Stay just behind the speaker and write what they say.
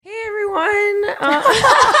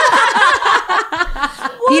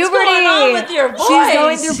What's going on with your voice? She's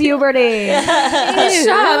going through puberty.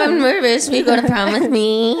 Stop, I'm nervous. Will you go to prom with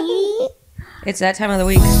me? It's that time of the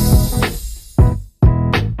week.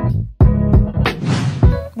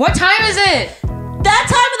 What time is it? That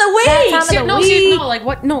time of the week. That time of the week. No, like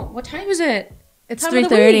what? No, what time is it? It's Time of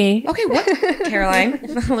the 3:30. week. Okay, what? Caroline,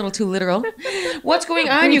 a little too literal. What's going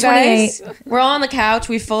on, you 3:28. guys? We're all on the couch.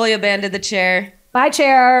 We fully abandoned the chair. Bye,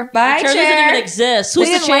 chair. Bye, Chair doesn't even exist. Who's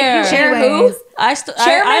We the didn't like chair? you Chair who? anyways.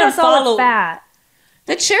 Chair I made don't us all follow. look fat.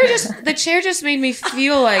 The chair just made me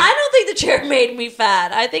feel like I don't think the chair made me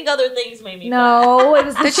fat. I think other things made me fat. No, it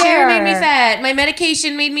was the, the chair made me fat. My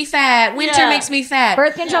medication made me fat. Winter Yeah. makes me fat.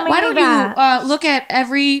 Birth control made Why me don't fat. you look at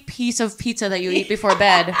every piece of pizza that you eat before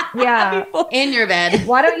bed Yeah. in your bed?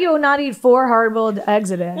 Why don't you not eat 4 hard-boiled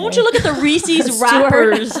eggs a day? Why don't you look at the Reese's Stuart.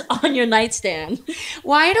 wrappers on your nightstand?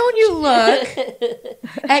 Why don't you look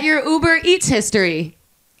at your Uber Eats history?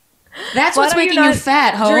 That's Why what's don't you making you not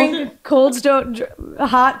fat, ho. Drink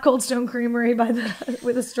hot Cold Stone Creamery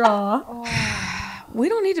with a straw. We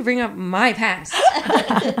don't need to bring up my past.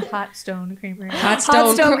 Hot Stone Creamery. Hot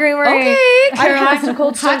Stone Creamery. Okay, I Caroline. passed a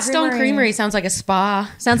Cold Stone Hot Stone Creamery. Creamery sounds like a spa.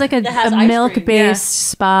 Sounds like has a ice cream. milk-based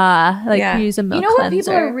spa. Like Yeah. you use a milk You know what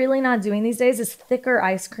cleanser. people are really not doing these days is thicker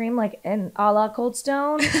ice cream, like in a la Cold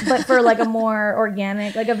Stone, but for like a more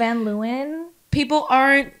organic, like a Van Leeuwen. People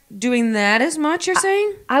aren't doing that as much, you're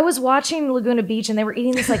saying? I was watching Laguna Beach and they were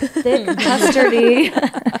eating this like thick custardy,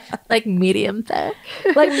 like medium thick.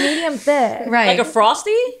 like medium thick. Right. Like a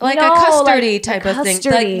frosty? Like No, a custardy like type a of thing.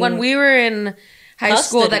 custardy. Like when we were in high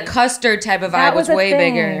school, Custody. that custard type of That vibe was was a way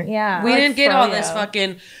thing, bigger. yeah. We Like didn't get all this froyo.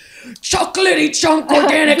 fucking chocolatey chunk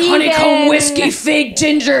organic Vegan. honeycomb whiskey fig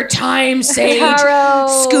ginger thyme sage Taro.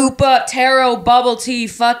 scoop up taro bubble tea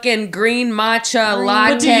fucking green matcha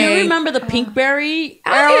latte. But do you remember the pinkberry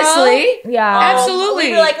era? Obviously. Yeah. Absolutely.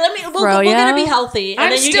 We were like, we're Froyo? gonna be healthy. And I'm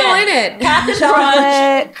then you still get in it. Captain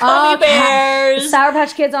Chocolate. Crunch, Gummy Bears, Sour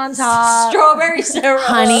Patch Kids on top. strawberry syrup,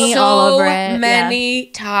 Honey. So all over it,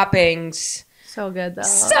 many toppings. So good though.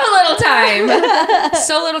 So little time.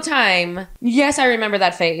 So little time. Yes, I remember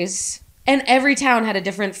that phase. And every town had a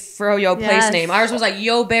different froyo place Yes. name. Ours was like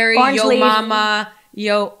Yo Berry, Orange Yo Leaf. Mama,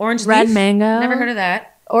 Yo Orange Red Leaf. mango. Never heard of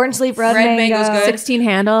that. Orange Leaf, red, Red mango. mango's good. 16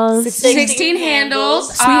 handles. 16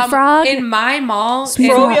 handles. Sweet Frog. In my mall.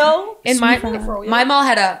 Froyo. In my mall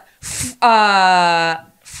had a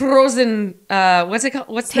frozen, what's it called?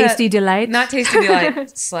 What's Tasty that? Delight. Not Tasty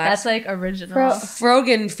Delight. Slap. That's like original.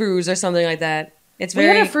 Frogen Frues or something like that. It's We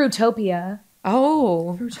very. had a Fruitopia.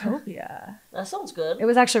 Oh. Fruitopia. That sounds good. It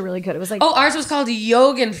was actually really good. It was like Oh, ours was called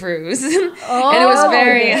Yogan Frues. And it was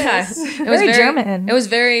very, yes. it was Very German. It was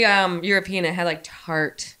very European. It had like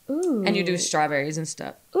tart. ooh, And you do strawberries and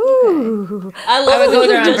stuff. ooh. I love I would when go you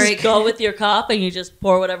there on just break. go with your cup and you just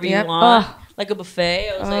pour whatever Yep. you want. Ugh. Like a buffet.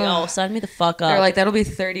 I was like, Ugh. oh, sign me the fuck up. They're like, that'll be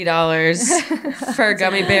 $30 for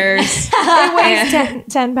gummy bears. It weighs And-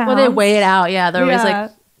 10 pounds. Well, they weigh it out. Yeah, they're always Yeah.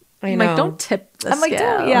 like, I I'm know. like, don't tip the I'm like,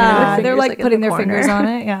 scale. don't, And yeah. their They're fingers, like in putting the their fingers corner.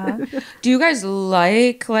 on it. Yeah. Do you guys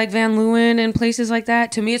like Van Leeuwen and places like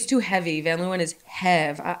that? To me, it's too heavy. Van Leeuwen is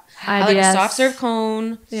heavy. I like a IBS. soft serve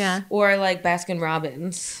cone. Yeah. Or like Baskin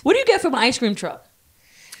Robbins. what do you get from an ice cream truck?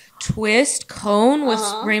 Twist cone with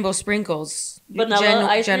Uh-huh. rainbow sprinkles. Vanilla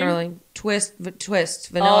ice cream? Generally, twist,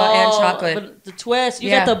 vanilla and chocolate. But the twist, you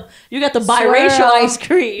Yeah. get the biracial Swirl. ice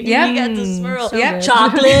cream. Yep. You get the swirl. so Yep. good.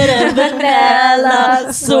 Chocolate and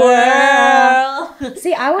vanilla swirl.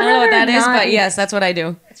 See, I would I don't know what rather that is, not but eat- yes, that's what I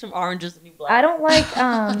do. It's from Orange is the New Black. I don't like.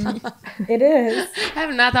 It is I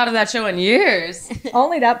have not thought of that show in years.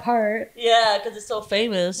 only that part. Yeah, because it's so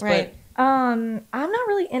famous. Right. I'm not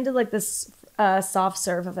really into like this soft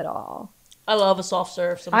serve of it all. But I love a soft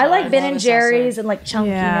serve. I Sometimes. like Ben love and a soft Jerry's serve. and like chunkiness.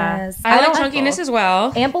 Yeah. I like don't chunkiness as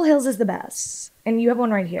well. Ample Hills is the best, and you have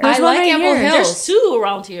one right here. I one like right Ample here. Hills. There's two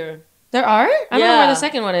around here. There are? I don't know where Yeah. the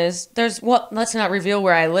second one is. There's well, let's not reveal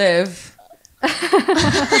where I live.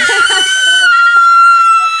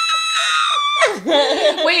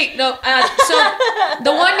 Wait, no. So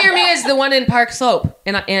the one near me is the one in Park Slope,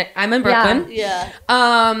 and I'm in Brooklyn. Yeah.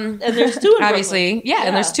 And there's two in obviously, Brooklyn. yeah,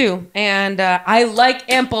 and there's two. And I like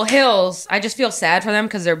Ample Hills. I just feel sad for them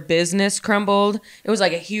because their business crumbled. It was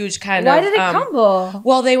like a huge kind Why of. did it crumble?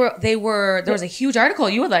 Well, they were. There was a huge article.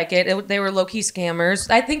 You would like it. They were low key scammers.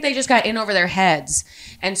 I think they just got in over their heads,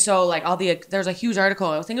 and so like there's a huge article.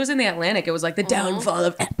 I think it was in the Atlantic. It was like the downfall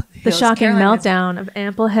of Ample Hills. The Hills, shocking Carolinas. meltdown of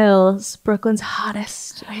Ample Hills, Brooklyn's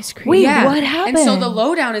hottest ice cream. Wait, what happened? And so the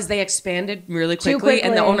lowdown is they expanded really quickly,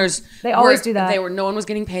 and the quickly. owners They always do that. They were no one was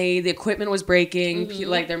getting paid. The equipment was breaking.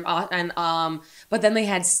 Like they're but then they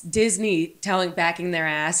had Disney backing their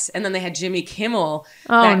ass, and then they had Jimmy Kimmel.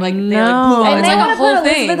 Oh, they no. blew and It's they like want a to whole put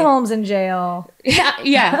thing. Elizabeth Holmes in jail.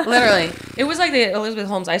 Yeah, literally. It was like the Elizabeth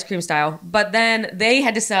Holmes ice cream style. But then they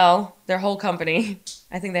had to sell their whole company.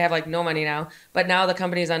 I think they have like no money now. But now the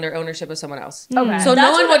company is under ownership of someone else. Okay. So no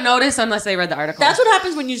That's one what would notice unless they read the article. That's what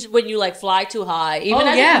happens when you like fly too high. Even Oh,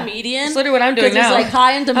 as yeah. a comedian. That's literally what I'm doing 'cause now. It's like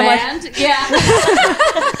high in I'm like- demand. Yeah.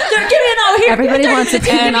 They're getting out here. Everybody wants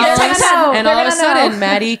to and all, of a They're sudden, gonna know.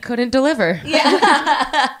 Maddie couldn't deliver.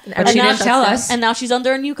 Yeah. But she didn't tell us. And now she's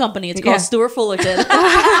under a new company. It's called Yeah. Stuart Fullerton.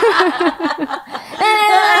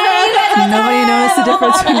 Nobody noticed the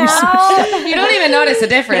difference when you switched. You don't even notice the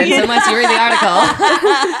difference unless you read the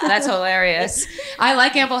article. That's hilarious. I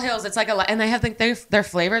like Ample Hills. It's like and they have their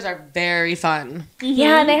flavors are very fun.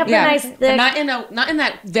 Yeah, and they have the nice But thick. not in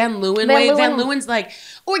that Van Leeuwen Van way. Leeuwen- Van Leeuwen's like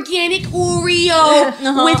organic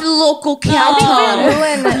Oreo with local cow tongue.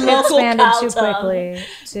 Van Leeuwen Local expanded cow too tongue. quickly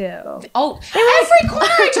too. Oh, every corner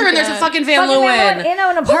I turn, there's a fucking Van Fucking Van Leeuwen. Leeuwen in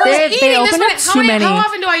an Who's apartment. They eating this open one? up too many. How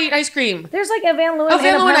often do I eat ice cream? There's like a Van Leeuwen. A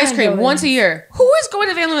Van in Leeuwen ice apartment cream building. once a year. Who is going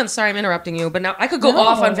to Van Leeuwen? Sorry, I'm interrupting you, but now I could go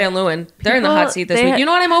off on Van Leeuwen. They're in the hot seat this they week. had- You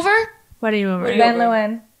know what I'm over? What do you remember? Van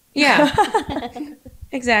Leeuwen. Yeah.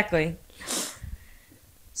 Exactly.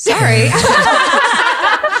 Sorry.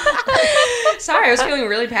 Sorry, I was feeling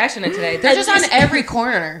really passionate today. They're just on every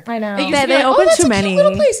corner. I know. It used They- to be they like, open that's too a many. cute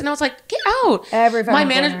little place, and I was like, get out. Every My fucking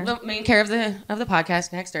manager, corner. the main care of the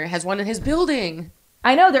podcast, Nexter, has one in his building.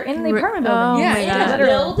 I know they're in the apartment building. Oh Yeah, my yeah. God.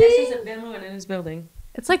 Literally. Dexter's at Van Leeuwen in his building.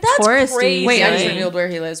 It's like That's touristy. crazy. Wait, I just Right. revealed where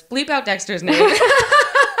he lives. Bleep out Dexter's name.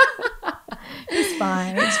 It's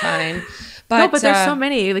fine. It's fine. No, but there's uh, so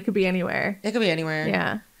many. They could be anywhere. It could be anywhere.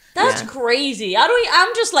 Yeah. That's crazy.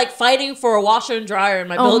 I'm just like fighting for a washer and dryer in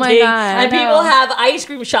my Oh my building. God. And I know. people have ice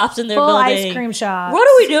cream shops in their Full building. ice cream shop. What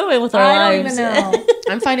are we doing with our I don't lives? even know.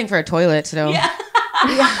 I'm fighting for a toilet still. Yeah.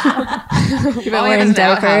 You've been All I have wearing is an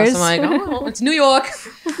outhouse. diapers. I'm like, oh, it's New York.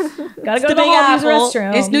 Gotta go to the the Big Hall-Use Apple.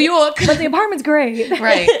 restroom. It's New York. But the apartment's great.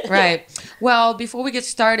 Right. Well, before we get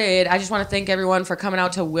started, I just want to thank everyone for coming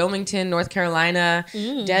out to Wilmington, North Carolina.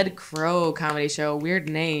 Dead Crow comedy show. Weird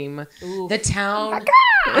name. The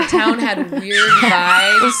town had weird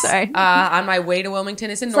vibes. Sorry. On my way to Wilmington.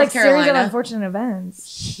 It's in It's North like series of Carolina. unfortunate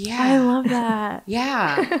events. Yeah. I love that.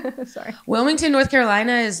 Yeah. Sorry. Wilmington, North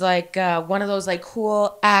Carolina is like one of those like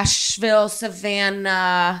cool Asheville,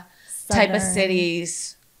 Savannah type of Southern.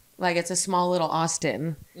 cities. Like it's a small little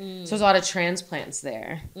Austin. So there's a lot of transplants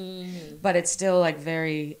there. But it's still like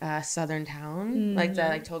very southern town. Like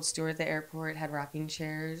I told Stuart, the airport had rocking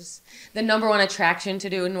chairs. The number one attraction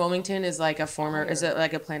to do in Wilmington is like a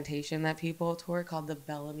plantation that people tour called the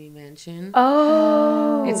Bellamy Mansion.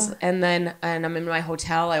 Oh. And I'm in my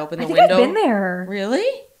hotel. I open the I think window. I've been there Really?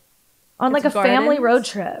 on like a It's family gardens? road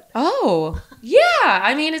trip. Oh, yeah.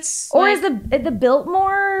 I mean, it's Or like, is the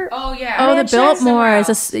Biltmore? oh yeah. Oh, the Mansion Biltmore is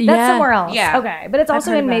a else. yeah. That's somewhere else. Yeah. Okay, but it's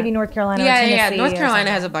also heard in of maybe that. North Carolina. Yeah, or yeah. Tennessee North or Carolina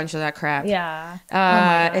something. has a bunch of that crap. Yeah. Oh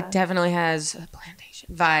my God. It definitely has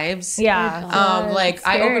plantation vibes. Yeah. Like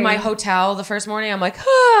I open my hotel the first morning, I'm like,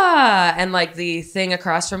 and like the thing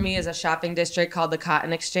across from me is a shopping district called the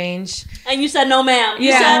Cotton Exchange. And you said no, ma'am. You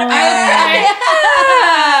Yeah. said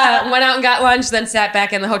I went out and got lunch, then sat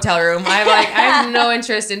back in the hotel room. I have no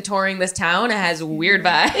interest in touring this town. It has weird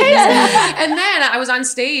vibes. And then I was on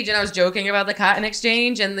stage and I was joking about the Cotton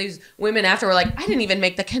Exchange, and these women after were like, I didn't even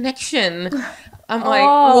make the connection. I'm like,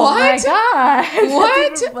 oh what? my God. What?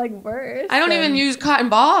 That's even, like worse. I don't even use cotton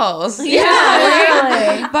balls.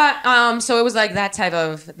 literally. But so it was like that type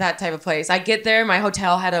of place. I get there, my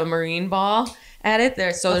hotel had a Marine ball at it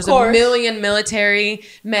there. So there's a course. million military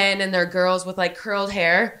men and their girls with like curled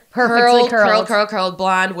hair. Perfectly curled,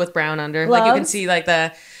 blonde with brown under. Like you can Gloves? see like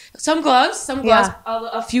some gloves, Yeah.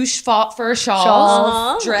 a few fur shawls,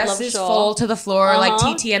 Shawls. dresses Love shawl. full to the floor, like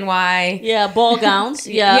Uh-huh. TTNY. Yeah, ball gowns.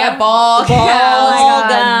 Yeah. Yeah, ball Ball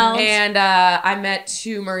gowns. gowns. And I met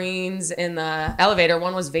two Marines in the elevator.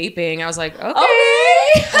 One was vaping. I was like, okay.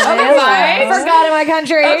 I Vibes. forgot in my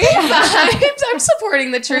country. Vibes. I'm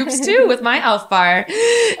supporting the troops too with my health bar.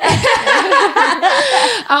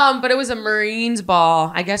 But it was a Marines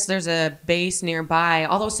ball. I guess there's a base nearby.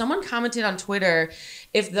 Although someone commented on Twitter,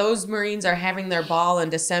 if those Marines are having their ball in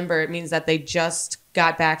December, it means that they just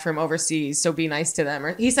got back from overseas. So be nice to them.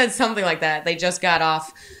 Or he said something like that. They just got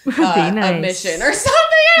off a nice. mission or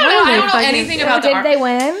something. I don't know fucking- anything about the Did art. they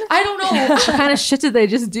win? I don't know. What kind of shit did they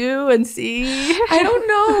just do and see? I don't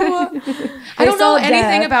know. I They don't know saw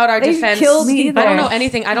anything death. about our They defense. killed I people. don't know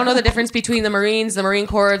anything. I don't know the difference between the Marines, the Marine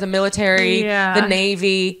Corps, the military, Yeah. the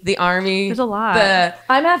Navy, the Army. There's a lot. The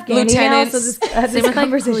I'm Afghani now, Lieutenants. so this with, like,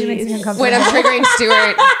 conversation makes me police. uncomfortable. wait, I'm triggering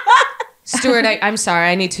Stuart. Stuart, I'm sorry.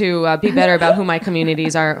 I need to be better about who my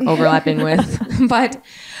communities are overlapping with. But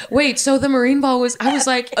wait, so the Marine Ball was, I was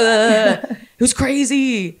like, it was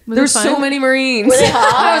crazy. Was There's it fun? so many Marines. Were they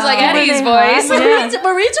hot? I was like, Were Eddie's they hot? voice.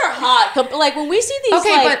 Marines are hot. Like when we see these,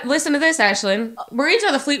 Okay, like, but listen to this, Ashlyn. Marines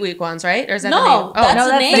are the Fleet Week ones, right? Or is that no, the name? that's no,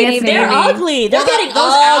 the that's Navy. the They're Navy. ugly. They're Well, getting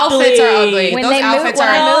those ugly. outfits are ugly. When Those they outfits move-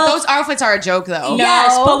 are when those outfits are a joke though.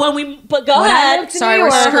 Yes, No. but but go When I ahead. moved to Sorry, New we're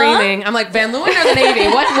York, screaming. I'm like Van Leeuwen or the Navy.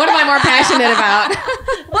 What am I more passionate about?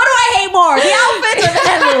 What do I hate more? The outfits or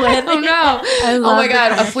Van Leeuwen? Oh no! Oh love my the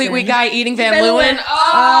god! A connection. Fleet Week guy eating Van Van Leeuwen. Leeuwen.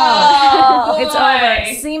 Oh, It's boy.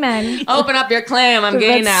 over. Semen. Open up your clam. I'm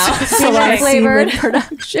gay now. Semen flavored.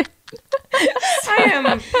 production. I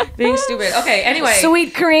am being stupid. Okay. Anyway.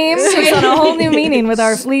 Sweet cream takes on a whole new meaning with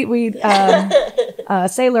our Fleetweed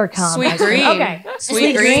sailor com. Sweet green. Okay.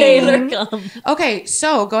 Sweet green. Sailor come. Okay.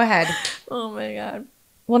 So go ahead. Oh my god.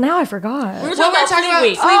 Well, now I forgot. We're Well, we're talking about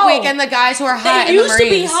Fleet Fleet Week. Week and the guys who are hot They in the used to be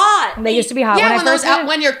Marines. hot. They used to be hot. Yeah, when when I those first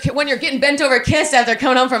out, when you're getting bent over kissed after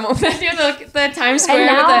coming home from the Times Square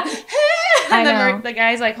now- with I the know. the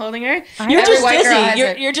guy's like holding her. You're Every just white girl has dizzy.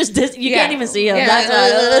 it. You're just dizzy. You Yeah. can't even see him. Yeah. That's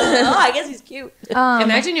oh, I guess he's cute.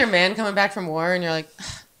 Imagine your man coming back from war and you're like,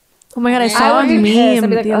 Oh my god, I I saw a would be pissed. I'd meme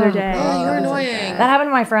be like, the other oh, day. oh, you're annoying. That happened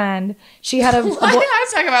to my friend. She had a I was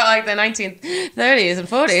talking about like the 1930s and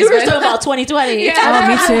 40s. We were but- talking about 2020. Yeah. Oh,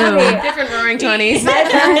 me too. Different roaring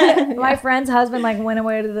 20s. my friend's husband like went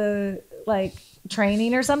away to the like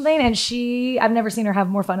training or something, and I've never seen her have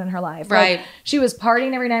more fun in her life. Like, Right. she was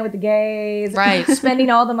partying every night with the gays, Right. spending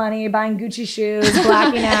all the money, buying Gucci shoes,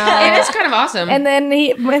 blacking out. And it's kind of awesome. And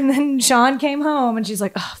then Sean came home, and she's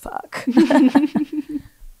like, "Oh fuck."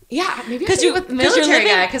 yeah, maybe 'Cause because you- you with the 'cause you're military living-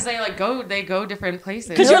 guy because they go different places.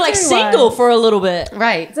 Because you're like Military single ones. for a little bit.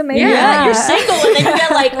 right. It's amazing. Yeah, you're single, and then you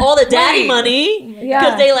get like all the daddy Right. money because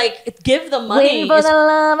Yeah. they like give the money. Waiting for the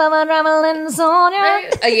love of a traveling soldier.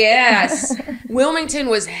 Yes. Wilmington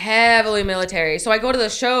was heavily military. So I go to the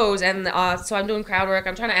shows and so I'm doing crowd work.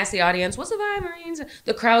 I'm trying to ask the audience, what's the vibe, Marines?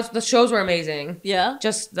 The shows were amazing. Yeah.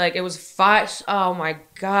 Just like it was oh my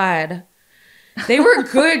God. They were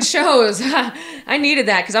good shows. I needed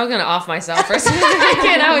that because I was going to off myself for a second.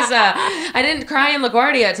 I didn't cry in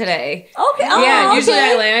LaGuardia today. Okay. Oh, Yeah, usually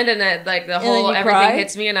okay. I land and like the whole you everything cry?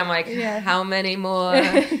 hits me and I'm like, how many more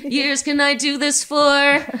years can I do this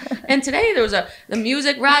for? And today there was the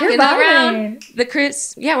music rocking You're around vibing.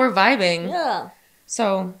 the yeah, we're vibing. Yeah.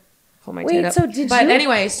 So pull my Wait, tit up. so did but you-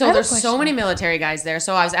 anyway, I so have a there's so question. many military guys there.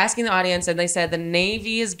 So I was asking the audience and they said the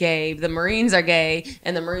Navy is gay, the Marines are gay,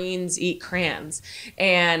 and the Marines eat crayons.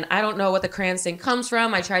 And I don't know what the crayons thing comes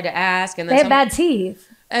from. I tried to ask and then They have some- bad teeth.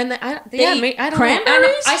 and I eat don't know.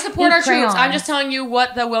 cranberries? I support Eat our troops. I'm crayons. just telling you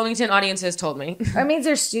what the Wilmington audiences told me. That means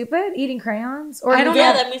they're stupid eating crayons. Or I don't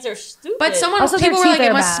Yeah, know. that means they're stupid. But Also, their people were teeth like, it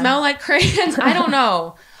are must bad. smell like crayons. I don't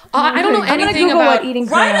know. I don't know I'm gonna anything Google about what eating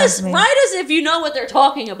write crayons us, means. if you know what they're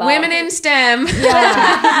talking about. women in STEM.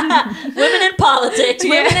 Yeah. women in politics,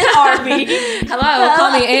 women in army. Hello,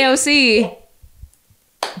 call me AOC.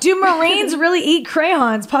 Do Marines really eat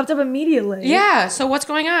crayons? Popped up immediately. Yeah. So what's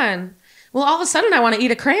going on? Well, all of a sudden, I want to eat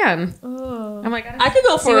a crayon. I'm like, I could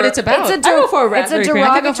go for see what it's about. It's a, I go for a it's a raspberry crayon.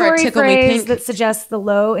 I could go for a derogatory tickle me phrase pink. that suggests the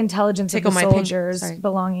low intelligence Tickle of the my pink. soldiers Sorry.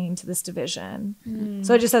 belonging to this division.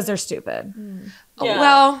 So it just says they're stupid. Yeah.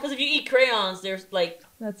 Well- because if you eat crayons, there's like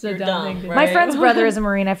That's you're a dumb dumb, thing. to right? My do. friend's brother is a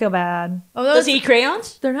Marine. I feel bad. Oh, does he eat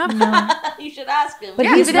crayons? They're not. You should ask him. But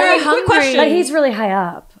Yeah, he's he's very very hungry. question. But he's really high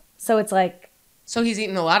up. So it's like, So he's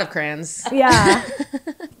eating a lot of crayons. yeah.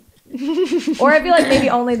 Or I feel like maybe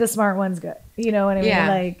only the smart ones go. You know what I mean? Yeah.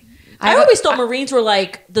 Like, I always thought Marines were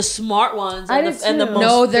like the smart ones I and, did and the too. most.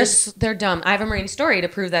 No, they're dumb. I have a Marine story to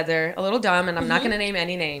prove that they're a little dumb, and I'm not going to name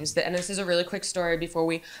any names. And this is a really quick story before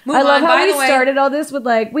we move I love on. how By we the way, started all this with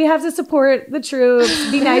like, we have to support the troops,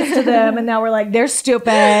 be nice to them, and now we're like, they're stupid.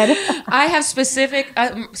 I have specific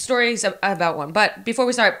stories about one. But before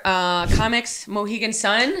we start, comics Mohegan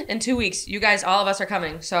Sun in 2 weeks. You guys, all of us are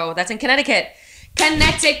coming. So that's in Connecticut.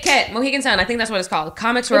 Connecticut, Mohegan Sun. I think that's what it's called.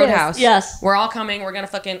 Comics Roadhouse. Yes. We're all coming. We're gonna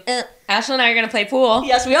fucking. Ashley and I are gonna play pool.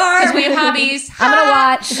 Yes, we are. Because we have hobbies. I'm gonna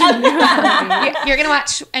watch. You're gonna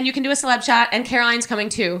watch, and you can do a celeb shot. And Caroline's coming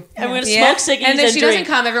too. And we're gonna smoke ciggies And if she drink. doesn't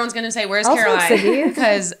come, everyone's gonna say, "Where's I'll smoke Caroline?" ciggies.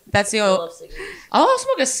 Because that's the I old. love ciggies. I'll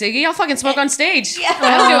smoke a ciggy. I'll fucking smoke on stage.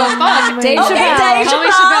 I don't give a fuck. Dave Okay, Chappelle. Dave Call me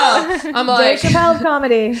Chappelle. I'm Dave like, Chappelle of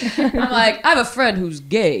comedy. I'm like, I have a friend who's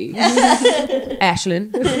gay.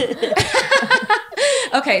 Ashlyn.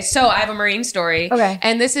 Okay, so I have a Marine story. Okay.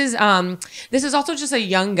 And this is also just a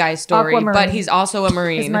young guy story, Aquamarine. but he's also a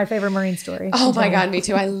Marine. It's my favorite Marine story. Oh my God, me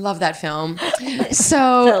too. I love that film.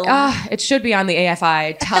 So it should be on the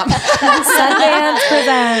AFI top. Sundance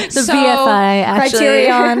presents The VFI, actually.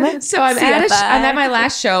 Criterion. So I'm CFI. I'm at my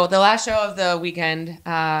last show, the last show of the weekend.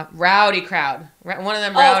 Rowdy crowd. One of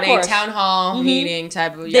them Oh, of rowdy course. town hall meeting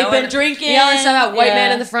type of. been drinking. Yelling stuff out. White Yeah.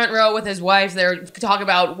 man in the front row with his wife. They're talking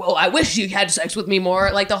about, well, I wish you had sex with me more.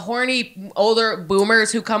 Like the horny older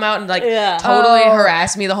boomers who come out and like Yeah. totally Oh.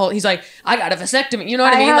 harass me. He's like, I got a vasectomy. You know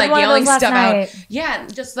what I I mean? had Like one of yelling those last stuff night. out. Yeah,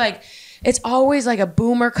 just like. It's always like a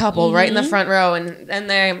boomer couple right in the front row, and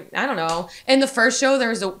they, I don't know. In the first show, there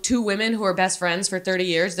was two women who were best friends for 30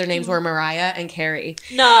 years. Their names were Mariah and Carrie.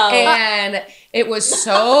 No. And it was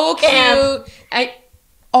so Camp. cute.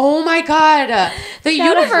 Oh my God. The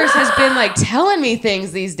universe has been like telling me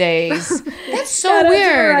things these days. That's so Shout out to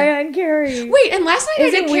weird. Mariah and Carrie. Wait, and last night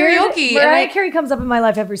Is I it did weird? karaoke. and Mariah I- Carey comes up in my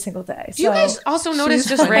life every single day. do you so- guys also notice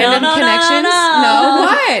just fun. random No, connections? no.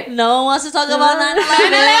 What? No one wants to talk about 9/11.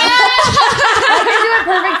 I can do it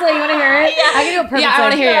perfectly. You want to hear it? I can do it perfectly. Yeah, I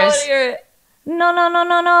want to hear I yours. wanna hear it. No, no, no,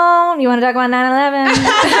 no, no. You want to talk about 9/11?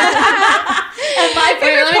 And my Wait,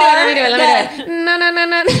 favorite let me part. do it. Let me do it. No. Hold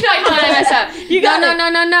on, I messed up. You got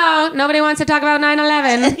no. Nobody wants to talk about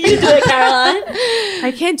 9/11. You do it, Caroline.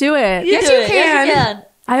 I can't do it. Yes, do you it. can. Yes, you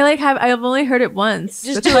can. I've only heard it once.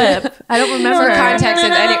 Just the do it. clip. I don't remember. For No, context, no,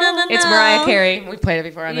 no, it's, no, no, it's no. Mariah Carey. We played it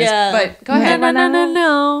before on this. Yeah. But go No, ahead. no, no, no,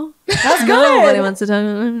 no. That's Nobody good. wants to talk.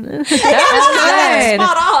 That was good.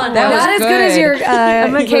 Spot on. That was Not as good as good. your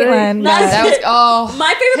Caitlyn. Not as That was, oh.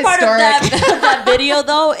 My favorite part of that video,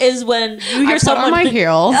 though, is when you hear I put on someone. my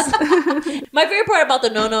heels. My favorite part about the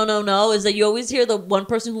no is that you always hear the one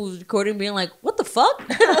person who's recording being like, "What the fuck?"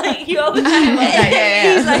 Like you always,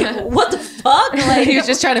 yeah. he's like, "What the fuck?" Like He was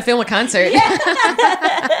just trying to film a concert.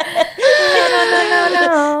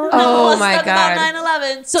 No. Oh let's my talk God. about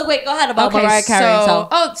 9/11. So wait, go ahead about Mariah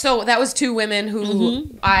Carey. So that was two women who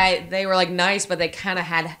they were like nice, but they kind of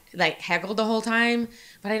had like heckled the whole time.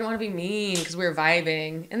 But I didn't want to be mean because we were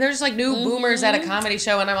vibing, and they're just like new boomers at a comedy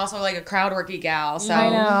show, and I'm also like a crowd worky gal. So I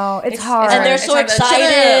know. It's hard. And they're It's so hard to-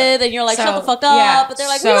 excited, and you're like, "Shut the fuck up!" But they're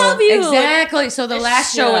like, "We love you." Exactly. So the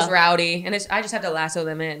last show was Yeah. rowdy, and I just had to lasso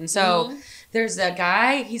them in. So there's a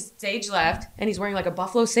guy, he's stage left, and he's wearing like a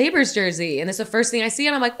Buffalo Sabres jersey, and it's the first thing I see,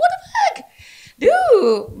 and I'm like, "What the fuck,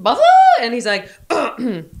 dude, Buffalo?" And he's like,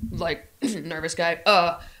 like nervous guy.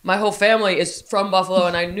 My whole family is from Buffalo,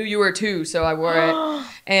 and I knew you were too, so I wore it.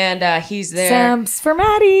 And he's there. Sims for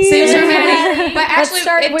Maddie. Sims for Maddie. But Let's actually,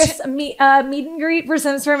 start it- with meet and greet for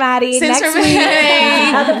Sims for Maddie Sims next for week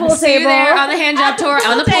Maddie. at the pool See you table. there on the hand job tour,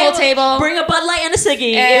 on the pool table. Bring a Bud Light and a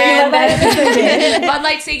ciggy. And Bud Bud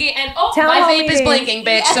Light, Siggy, and Town my hall vape is meeting. blinking,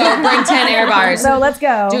 bitch. So bring 10 air bars. So let's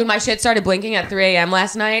go. Dude, my shit started blinking at 3 a.m.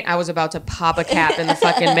 last night. I was about to pop a cap in the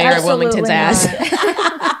fucking mayor of Wilmington's ass.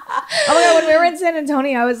 Oh my god, when we were in San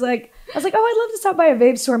Antonio, I was like, oh, I'd love to stop by a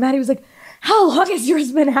vape store. Maddie was like, how long has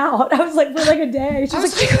yours been out? I was like, for like a day. She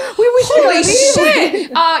was like, we should go Holy immediately.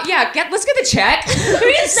 shit! Yeah, let's get the check.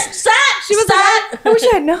 Sat. She was like, I wish I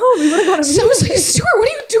had known. We would have gone So I was like, immediately. Stuart, what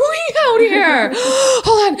are you doing out here?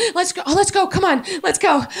 Hold on, let's go. Oh, let's go. Come on, let's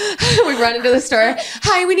go. We run into the store.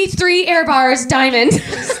 Hi, we need 3 air bars, diamond.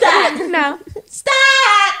 Stat. No. Stat.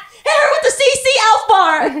 Hit her with the CC Elf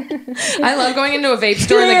bar. I love going into a vape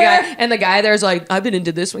store and the guy there's like, I've been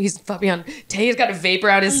into this one. He's fucking on. He's got a vape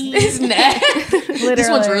around his neck. This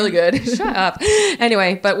one's really good. Shut up.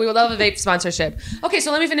 Anyway, but we would love a vape sponsorship. Okay,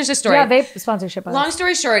 so let me finish this story. Yeah, vape sponsorship. on Long it.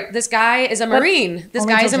 story short, this guy is a Marine. This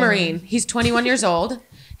only guy is a till Marine. He's 21 years old.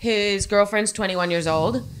 His girlfriend's 21 years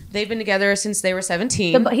old. They've been together since they were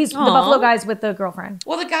 17. He's the Buffalo guy's with the girlfriend.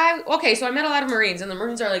 Well, the guy, okay, so I met a lot of Marines, and the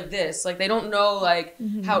Marines are like this. Like, they don't know, like,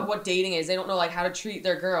 what dating is. They don't know, like, how to treat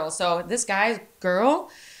their girl. So this guy's girl,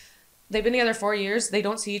 they've been together 4 years. They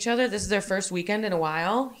don't see each other. This is their first weekend in a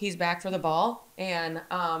while. He's back for the ball. And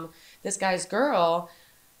this guy's girl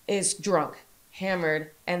is drunk,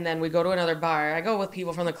 hammered, and then we go to another bar. I go with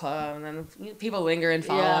people from the club, and then people linger and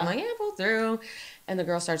follow. Yeah. I'm like, yeah, pull through. And the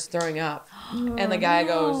girl starts throwing up. And the guy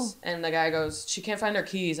goes, she can't find her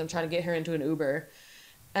keys. I'm trying to get her into an Uber.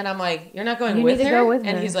 And I'm like, you're not going You with need to her? go with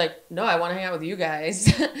And her. he's like, no, I want to hang out with you guys.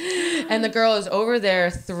 And the girl is over there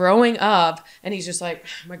throwing up. And he's just like,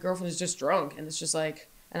 my girlfriend is just drunk. And it's just like,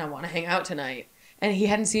 and I want to hang out tonight. And he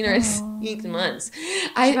hadn't seen her in 6 months.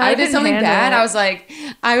 I probably did couldn't something handle bad. it. I was like,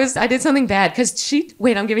 I did something bad because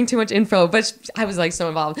I'm giving too much info, but I was like so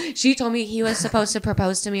involved. She told me he was supposed to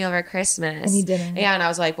propose to me over Christmas. And he didn't. Yeah, and I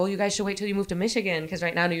was like, well, you guys should wait till you move to Michigan because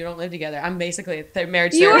right now you don't live together. I'm basically a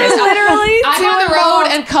marriage You were therapist. literally I'm too on the road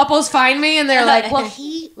involved. and couples find me and they're like, well,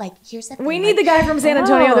 here's the thing. We need the guy from San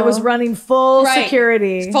Antonio that was running full Right.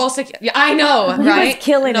 security. Full security. Yeah, I know, He right? was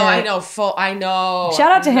killing no, it. I know. I know.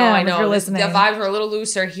 Shout out to No, him I if know. you're This- listening. The vibes were a little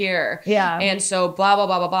looser here. Yeah. And so blah blah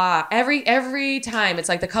blah blah blah. Every time it's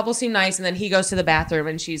like the couple seem nice, and then he goes to the bathroom,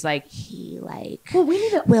 and she's like, he like Well, we need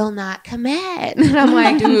to. will not commit. And I'm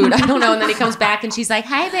like, dude, I don't know. And then he comes back, and she's like,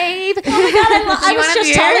 hi, babe. Oh my God, I was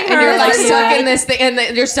just telling her. And you're like this stuck way. in this thing,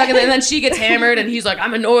 and you're stuck in it, and then she gets hammered, and he's like,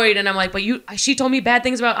 I'm annoyed, and I'm like, but she told me bad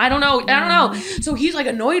things about, I don't know. So he's like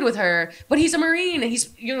annoyed with her, but he's a Marine, and he's,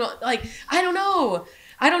 like, I don't know.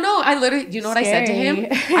 I literally, you know what I said to him?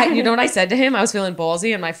 Scary. You know what I said to him? I was feeling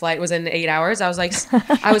ballsy, and my flight was in 8 hours. I was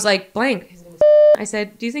like, blank. I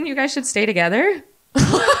said, do you think you guys should stay together?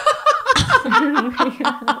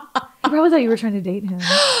 I probably thought you were trying to date him.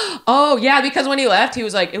 Oh yeah, because when he left, he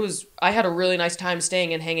was like, I had a really nice time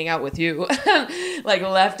staying and hanging out with you. Like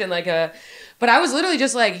left in like a, but I was literally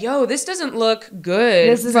just like, yo, this doesn't look good.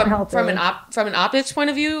 This isn't healthy. From an optics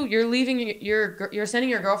point of view. You're leaving you're sending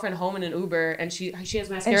your girlfriend home in an Uber, and she has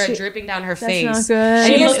mascara she- dripping down her That's face. not good.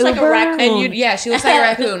 And She you- looks like a Uber? raccoon. And she looks like a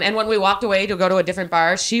raccoon. And when we walked away to go to a different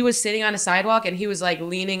bar, she was sitting on a sidewalk, and he was like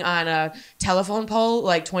leaning on a telephone pole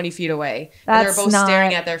like 20 feet away. And they were That's both not-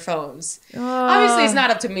 staring at their phones. Obviously, it's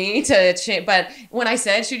not up to me to change. But when I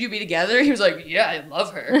said, should you be together? He was like, yeah, I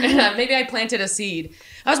love her. And maybe I planted a seed.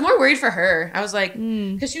 I was more worried for her. I was like,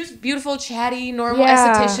 because she was beautiful, chatty, normal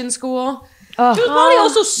Yeah. esthetician school. Oh. She was probably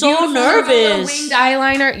also so Beautiful, little nervous. winged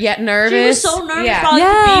eyeliner, yet nervous. She was so nervous. Yeah. Probably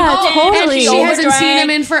Yeah, to be with him, and totally. She hasn't seen him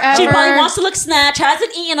in forever. She probably wants to look snatch.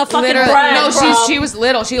 Hasn't eaten a fucking Literally, bread. no, from- she was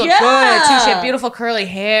little. She looked Yeah. good too. She had beautiful curly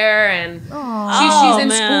hair, and Oh, she's in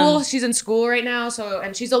man. school. She's in school right now. So,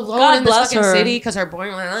 and she's alone God in this bless fucking her. city because her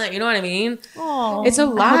boyfriend. You know what I mean? Oh. It's a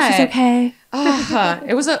lot. She's okay.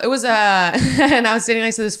 It was a, and I was sitting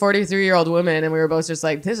next to this 43-year-old woman, and we were both just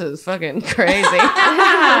like, this is fucking crazy.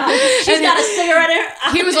 She's got a cigarette in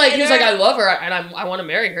her. He was like, I love her, and I want to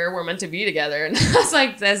marry her. We're meant to be together. And I was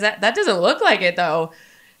like, that doesn't look like it though.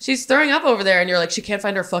 She's throwing up over there, and you're like, she can't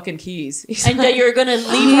find her fucking keys. He's And like, that you're gonna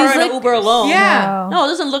leave her in like- an Uber alone. yeah. No, it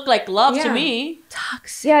doesn't look like love Yeah. to me.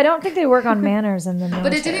 Yeah, I don't think they work on manners in the military.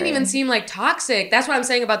 But it didn't even seem like toxic. That's what I'm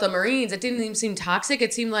saying about the Marines. It didn't even seem toxic.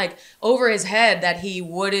 It seemed like over his head that he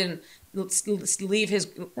wouldn't leave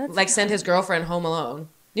send his girlfriend home alone.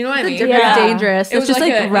 You know what I mean? Yeah. Dangerous. It's just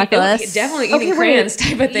like reckless. Definitely eating Okay, wait. crayons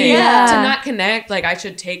type of thing. Yeah. To not connect, like I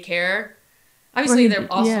should take care. Obviously, Right, they've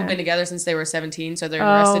also yeah. been together since they were 17, so they're in Oh.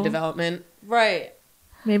 Arrested Development. Right.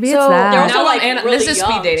 Maybe So, it's that. they're also Now, like and really this is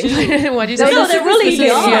young, speed dating. What'd you say? No, this they're is really the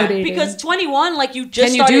young dating. because 21, like you just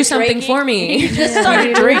Can you started do something drinking. for me? You just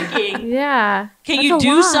started drinking. Yeah. Can That's you a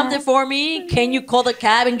do lot. something for me? Can you call the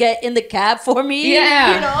cab and get in the cab for me? Yeah.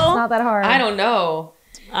 You It's know? not that hard. I don't know.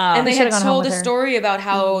 And they We had should've gone home told a with her. story about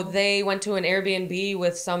how they went to an Airbnb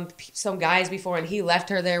with some guys before, and he left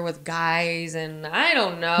her there with guys, and I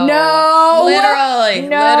don't know. No. literally,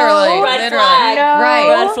 No. literally, Red literally, flag. No. right?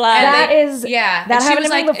 Red flag. And That they- is yeah. that and she happened was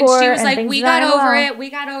to me like, before, and she was and like, things we did got not over well. it. We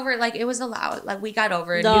got over it. Like it was allowed. Like we got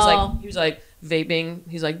over it. And No. he was like vaping.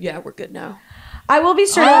 He's like, yeah, we're good now. I will be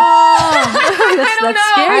straight up. I That's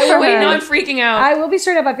scary for Wait, her. no, I'm freaking out. I will be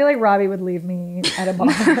straight up. I feel like Robbie would leave me at a bar.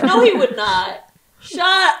 No, he would not. Shut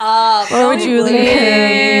up. Or No, would he you wouldn't. leave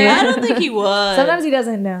him? I don't think he would. Sometimes he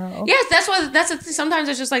doesn't know. yes, that's what. Sometimes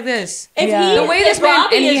it's just like this. if Yeah. he, The way if this man-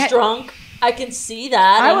 Robbie and he is had- drunk, I can see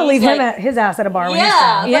that. I and will he's leave him like- at his ass at a bar when he's Yeah,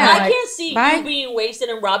 drunk. but Yeah. I Like, can't see Bye. you being wasted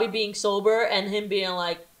and Robbie being sober and him being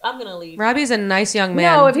like, I'm gonna leave. Robbie's a nice young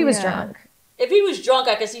man. no, if he was Yeah. drunk. If he was drunk,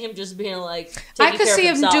 I could see him just being like, I could see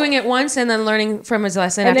him doing it once and then learning from his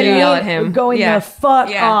lesson after you then yell at him. going yeah. the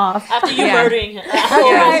fuck Yeah. off. after you Yeah. murdering him.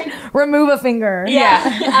 Right? Remove a finger.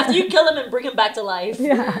 Yeah. After you kill him and bring him back to life.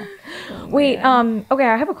 Yeah. Wait, okay,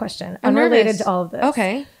 I have a question. I'm Unrelated nervous. to all of this.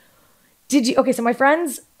 Okay. Okay, so my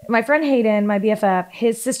friend Hayden, my BFF,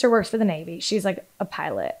 his sister works for the Navy. She's like a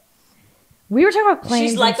pilot. We were talking about planes.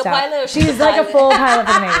 She's like and a stuff. pilot or she's She's a like a pilot? full pilot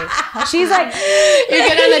for the Navy. She's like, You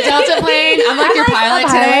get on the Delta plane. I'm like your pilot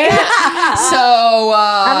today. So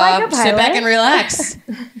like a sit back pilot. and relax.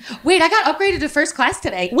 Wait, I got upgraded to first class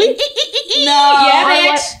today. No. Yeah,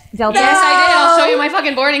 I bitch. Delta. Yes, I did. I'll show you my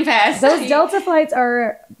fucking boarding pass. Those Delta flights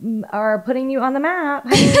are putting you on the map.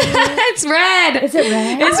 It's red. Is it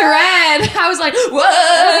red? It's red. I was like,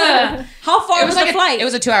 whoa. How far was the flight? It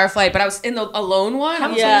was a 2-hour flight, but I was in the alone one. I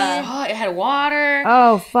was Yeah. like, oh, it had water.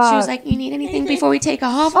 Oh fuck. She was like, you need anything before we take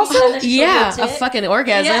off? Also, yeah, your a tit. fucking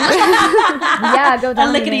orgasm. yeah, go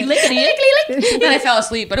down. lickety with it. lickety. Then I fell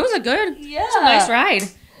asleep, but it was a nice ride. There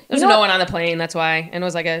was know no what- one on the plane, that's why. And it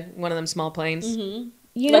was like one of them small planes.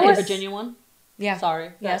 You know Like a what? Virginia one? Yeah.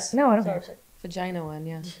 Sorry. Yes. No, I don't care. Vagina one,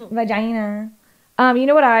 yeah. Vagina. You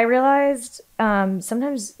know what I realized?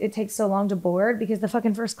 Sometimes it takes so long to board because the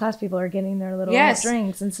fucking first class people are getting their little Yes.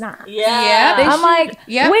 drinks and snacks. Yeah. Yeah, I'm like,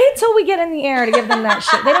 Yep. wait till we get in the air to give them that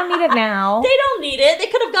shit. They don't need it now. They don't need it. They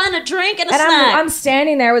could have gotten a drink and a And snack. I'm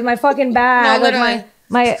standing there with my fucking bag, No, with literally.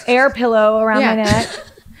 my air pillow around Yeah. my neck.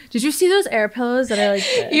 Did you see those air pillows that are like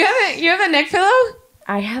this? You have a neck pillow?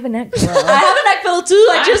 I have a neck pillow. I have a neck pillow too.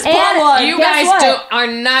 I just bought And one. You guess guys what? are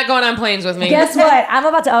not going on planes with me. Guess what? I'm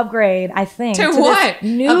about to upgrade, I think. To this what?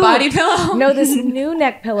 New, A body pillow? No, this new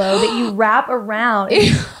neck pillow that you wrap around.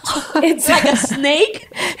 It's like a snake.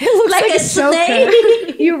 It looks like, Like a a choker.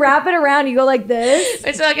 snake. You wrap it around, you go like this.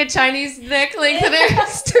 It's like a Chinese neck length of air.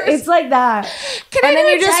 It's like that. Can and I then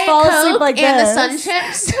do you a just Diet fall asleep Coke like and this. the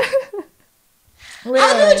sun chips? I'll do the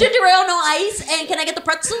Literally. ginger ale, no ice, and can I get the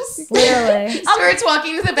pretzels? Literally. Stuart's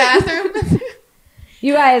walking to the bathroom.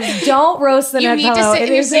 You guys, don't roast the You neck need to pillow. sit in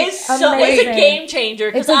It your is seat. It's a amazing. game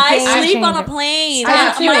changer because It's a I game sleep on a changer. plane.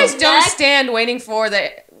 Stop. You guys My don't neck- stand waiting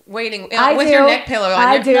I with do. your neck pillow on.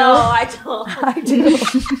 I your- do. No, I don't. I do.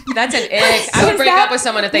 That's an ick. I would Is break that- up with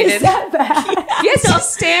someone if they is did. that bad? Yes, you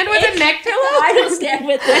stand with a neck pillow. I don't stand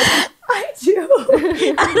with it. I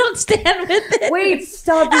do. I don't stand with it. Wait,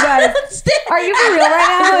 stop, you I guys. don't stand. Are you for real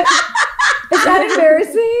right now? Is that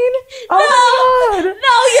embarrassing? Oh my god.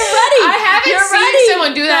 No, you're ready. I haven't You're seen ready.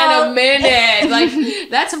 someone do that in a minute. Like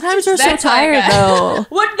that's Sometimes you're so that's like tired a- though.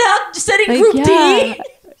 What about sitting Like, group yeah. D?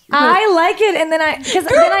 I like it, and then because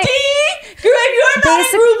Group then D? Greg, you're not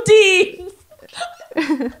in group D.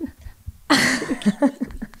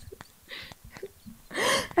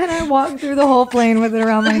 and I walk through the whole plane with it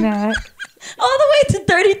around my neck. All the way to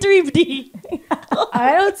 33D.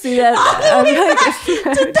 I don't see that. All the way I'm back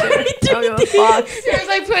to 33D. She was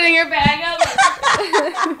like putting her bag up.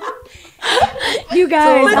 You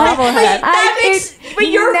guys, But that makes- but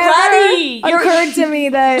you're never ready. You're- occurred to me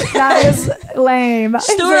that was lame.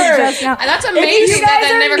 Until Stuart, just now. And that's you amazing guys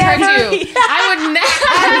that are never occurred to never- you. I would never.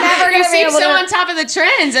 I'm never You gonna be seem able so to- on top of the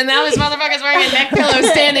trends, and now this motherfucker's wearing a neck pillow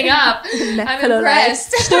standing up. I'm pillow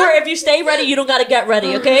impressed. Stuart, if you stay ready, you don't got to get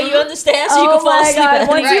ready, okay? You understand? So you Oh can fall my asleep god! at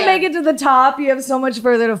Once you Right. make it to the top, you have so much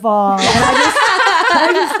further to fall. And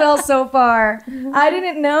I just fell so far. I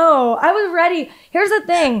didn't know. I was ready. Here's the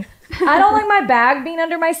thing. I don't like my bag being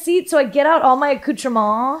under my seat, so I get out all my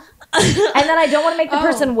accoutrement. And then I don't want to make the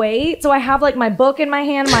person wait, so I have like my book in my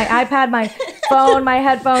hand, my iPad, my phone, my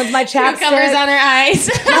headphones, my Covers chapstick, on her eyes.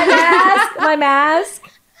 my mask,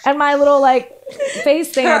 and my little like face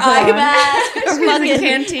thing. her I put eye on. mask, her She's a fucking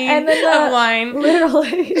canteen And then of wine.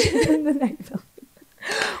 Literally, the neck pillow.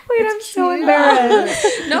 Wait, I'm so embarrassed.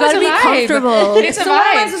 No, gotta it's a be vibe. comfortable. It's a So vibe. what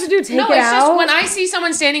am I supposed to do? Take no, it it's just out? when I see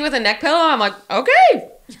someone standing with a neck pillow, I'm like, okay,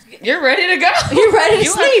 you're ready to go. You're ready to You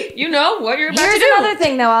sleep. You know what you're about Here's to do. another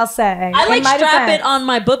thing, though. I'll say. I like In my strap defense. it on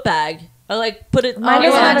my book bag. I like put it Mine on You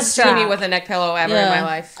doesn't will have not a see strap. me with a neck pillow ever in my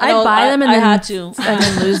life. I I know, buy them and I then had to. and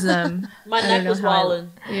then lose them. My I neck don't know was how I-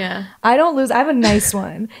 swollen. Yeah. I don't lose. I have a nice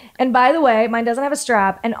one. And by the way, mine doesn't have a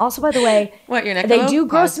strap. And also, by the way, What, your neck they pillow? do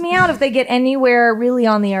gross me out if they get anywhere really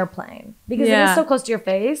on the airplane because it Yeah. is so close to your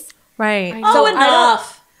face. Right. Oh, So I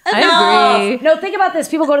enough. I Enough. agree. No, think about this.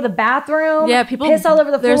 People go to the bathroom. Yeah, people- piss all over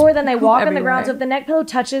the there's floor. Then they poop walk on the everywhere. ground. So if the neck pillow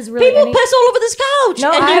touches really People any- piss all over this couch.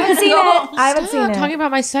 No, And I you haven't seen go- it. I haven't seen Stop it. talking about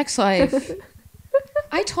my sex life.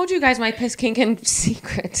 I told you guys my piss kink and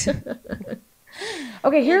secret.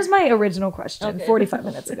 Okay, here's my original question. Okay. 45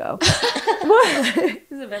 minutes ago. What? This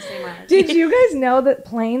is the best thing ever. Did you guys know that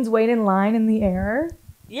planes wait in line in the air?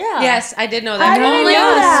 Yeah. Yes, I did know I that. didn't only,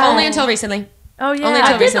 know that. only until recently. Oh yeah. Only I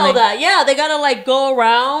until did know recently. that. Yeah, they gotta like go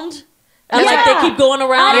around. And like Yeah. they keep going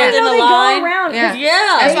around I didn't in know the they line. go around. Yeah. Yeah.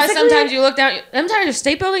 That's why Basically- sometimes you look down. I'm tired of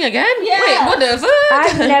state building again. Yeah. Wait, what the fuck?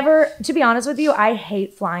 I've never, to be honest with you, I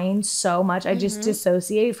hate flying so much. I just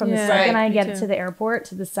dissociate from the Yeah. second Right, I me get too. to the airport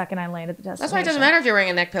to the second I land at the destination. That's why it doesn't matter if you're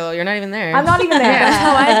wearing a neck pillow. You're not even there. I'm not even there. Yeah. That's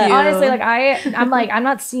how I view. Honestly, I'm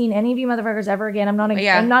not seeing any of you motherfuckers ever again. I'm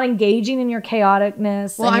not engaging in your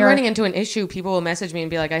chaoticness. Well, and I'm your- running into an issue. People will message me and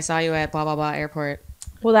be like, "I saw you at blah blah blah airport."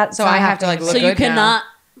 Well, that's So not I have to, like, happening. look So you good now. cannot.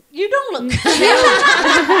 You don't look. What does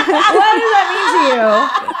that mean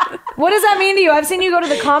to you? What does that mean to you? I've seen you go to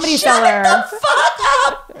the Comedy Cellar.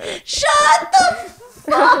 Shut the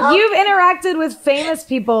You've interacted with famous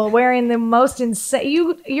people wearing the most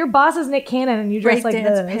insane. Your boss is Nick Cannon, and you dress like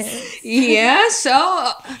Breakdance this. pants. Yeah, so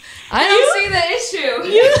I don't see the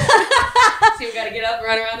issue. See, we gotta get up,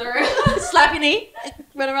 run around the room. slap your knee,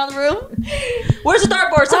 run around the room. Where's the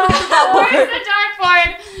dartboard? Someone get the dartboard. Where's the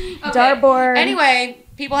dartboard? Okay. Dartboard. Anyway,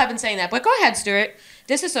 people have been saying that, but go ahead, Stuart.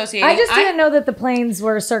 Disassociating. I just didn't know that the planes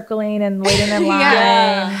were circling and waiting in line.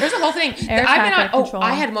 Yeah. There's a whole thing. Air I've been on. traffic control.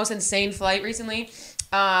 I had the most insane flight recently,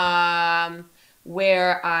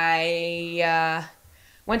 where I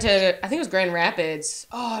went to, I think it was Grand Rapids.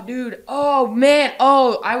 Oh, dude. Oh, man.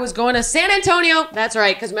 Oh, I was going to San Antonio. That's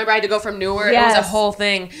right. Because remember, I had to go from Newark. It was Yes. a whole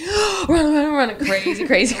thing. Run. Crazy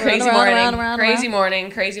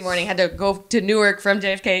morning. Crazy morning. Had to go to Newark from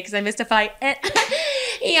JFK because I missed a flight.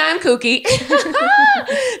 Yeah, I'm kooky.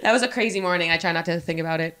 That was a crazy morning. I try not to think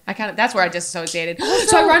about it. That's where I disassociated.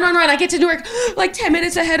 So I run. I get to Newark like 10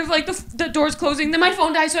 minutes ahead of like the doors closing. Then my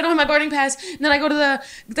phone dies, so I don't have my boarding pass. And then I go to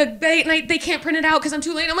the bay and they can't print it out because I'm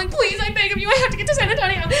too late. I'm like, please, I beg of you, I have to get to San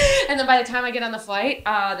Antonio. And then by the time I get on the flight,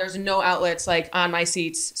 there's no outlets like on my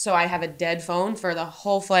seats. So I have a dead phone for the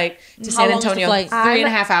whole flight to How San long is the Antonio. flight?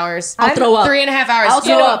 3.5 hours. I'll throw up. 3.5 hours. I'll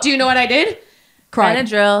throw up. Do you know what I did?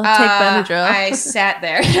 Benadryl. Take Benadryl. I sat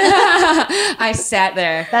there. I sat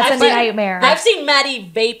there. That's a I've seen- nightmare. I've seen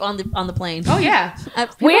Maddie vape on the plane. Oh yeah.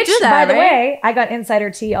 Which, do that, by the right? way, I got insider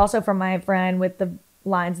tea also from my friend with the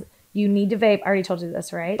lines. You need to vape. I already told you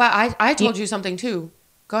this, right? But I told you something too.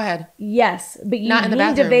 Go ahead. Yes, but you Not in the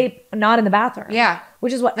need to bathroom. vape not in the bathroom. Yeah.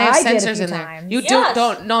 Which is what They have I did a sensors few in there. times. You Yes.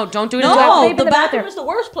 don't do it in No, the vape in the the bathroom bathroom. is the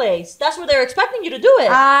worst place. That's where they're expecting you to do it.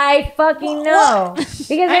 I fucking know. Because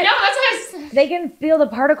I know, that's what they can feel the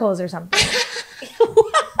particles or something.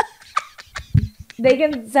 They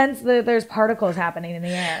can sense that there's particles happening in the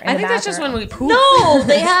air. I think that's just when we poop. No,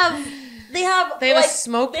 they have They have a like,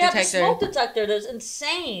 smoke they have a detector. smoke detector that's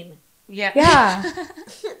insane. Yeah. Yeah.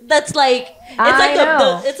 That's like I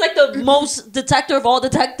know. it's like the most detector of all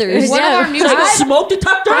detectors. One of our It's like a music- smoke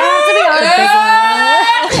detector. I have to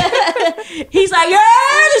be honest. He's like, yeah,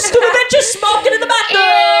 this stupid bitch is smoking in the bathroom.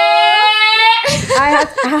 I have.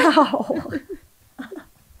 Ow.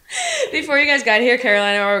 Before you guys got here,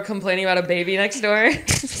 Caroline and I were complaining about a baby next door.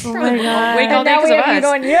 Oh my god. Wake all And day now we because of have you us.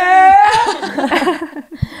 going, yeah.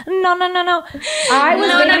 No. I was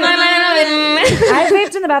vaping- I've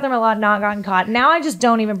vaped in the bathroom a lot, not gotten caught. Now I just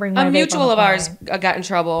don't even bring my A vape on mutual the of ours plane. got in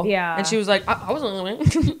trouble. Yeah. And she was like, I wasn't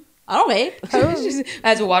I don't vape.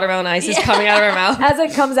 as watermelon ice is coming out of her mouth. As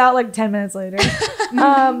it comes out like 10 minutes later.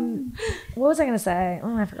 What was I gonna say?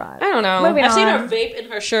 Oh, I forgot. I don't know. Moving I've seen on. her vape in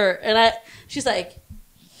her shirt, and she's like,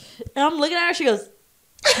 and I'm looking at her. She goes,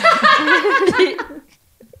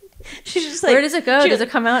 she's just like, Where does it go? she- Does it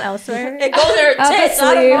come out elsewhere? It goes in her Up tits. the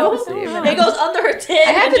I don't know. sleeve. It goes under her tit.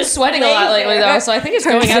 I have and been just sweating a lot lays lately there. though, so I think it's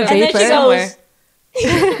going out of And then she somewhere.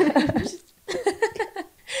 goes,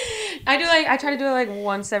 I try to do it like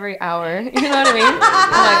once every hour. You know what I mean? I'm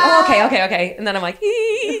like, oh, okay. And then I'm like,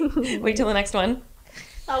 wait till the next one.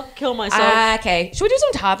 I'll kill myself. Okay. Should we do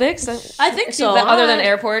some topics? I think so. Other than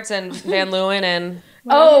airports and Van Leeuwen and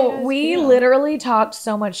Oh, we literally talked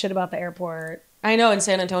so much shit about the airport I know in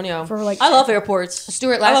San Antonio. for like. I love airports.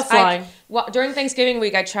 Stuart, I love flying. during Thanksgiving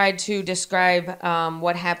week, I tried to describe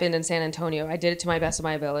what happened in San Antonio. I did it to my best of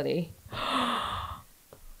my ability.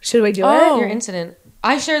 Should we do Oh. Your incident.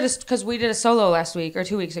 I shared this because we did a solo last week or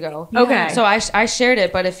 2 weeks ago. Okay. So I shared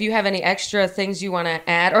it, but if you have any extra things you want to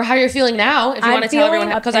add or how you're feeling now, if you I'm want to tell everyone,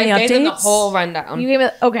 feeling- because I Any gave them the updates? whole rundown. You gave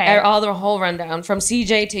it okay. All the whole rundown from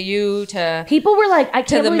CJ to you to People were like, I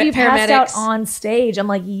can't the believe you passed out paramedics. on stage. I'm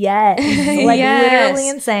like, yes. Like, Yes. literally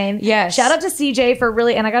insane. Yes. Shout out to CJ for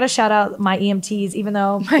really, and I got to shout out my EMTs, even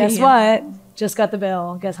though, guess what? Just got the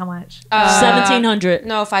bill. Guess how much? 1,700.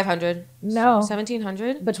 no 500, No.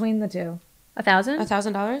 1,700, Between the two. 1,000?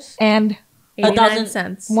 $1,000. And 89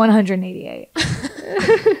 cents. 188.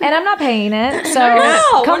 And I'm not paying it. So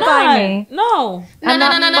No, come we're find not. me. No.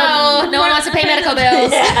 No. No one wants to pay medical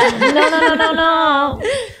bills. No.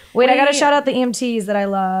 Wait, I got to shout out the EMTs that I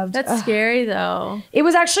loved. That's scary, though. It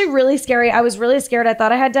was actually really scary. I was really scared. I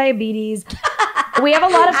thought I had diabetes. We have a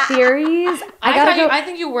lot of theories. I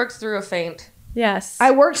think you worked through a faint. Yes.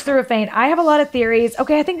 I worked through a faint. I have a lot of theories.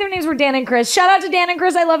 Okay, I think their names were Dan and Chris. Shout out to Dan and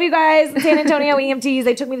Chris. I love you guys. San Antonio EMTs.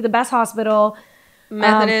 They took me to the best hospital.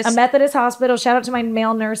 Methodist. A Methodist hospital. Shout out to my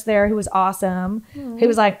male nurse there who was awesome. He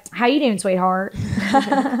was like, how you doing, sweetheart?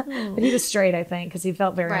 But he was straight, I think, because he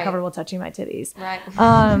felt very Right. uncomfortable touching my titties. Right.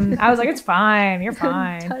 I was like, it's fine. You're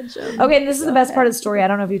fine. Okay, and this is the best part of the story. I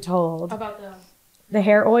don't know if you told. About The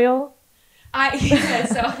hair oil. I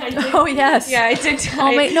did. Oh yes. Yeah, I did.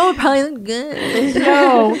 Oh wait, no, it probably looked good.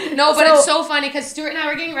 No. No, but it's so funny because Stuart and I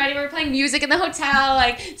were getting ready. We were playing music in the hotel.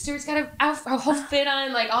 Like Stuart's got a whole fit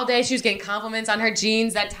on. Like all day, she was getting compliments on her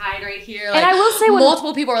jeans that tied right here. Like, And I will say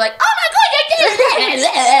multiple people were like, "Oh my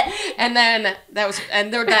god!" And then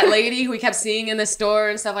that lady who we kept seeing in the store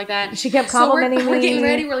and stuff like that. She kept So complimenting we're me. getting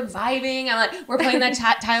ready. We're like vibing. I'm like, we're playing that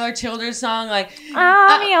Tyler Childers song. Like,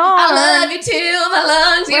 I I love you till my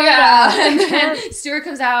lungs give out. And then Stuart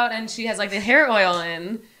comes out and she has like the hair oil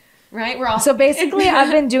in. Right? We're all So basically,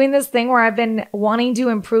 I've been doing this thing where I've been wanting to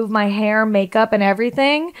improve my hair, makeup, and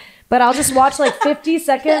everything. But I'll just watch like 50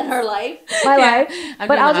 seconds. Her life. My Yeah, life. I'm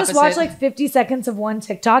But doing I'll the just watch opposite. like 50 seconds of one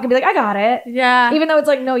TikTok and be like, I got it. Yeah. Even though it's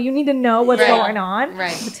like, no, you need to know what's Right. going on.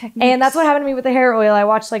 right. And that's what happened to me with the hair oil. I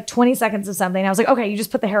watched like 20 seconds of something. I was like, okay, you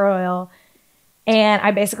just put the hair oil. And I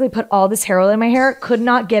basically put all this hair oil in my hair, could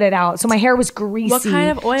not get it out. So my hair was greasy. What kind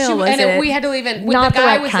of oil was And it? we had to leave it. Not The the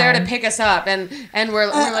guy right was there to kind. pick us up, and we're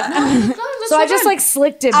like, oh, let's So I go just on. like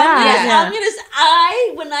slicked it back.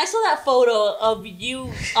 When I saw that photo of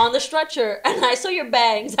you on the stretcher and I saw your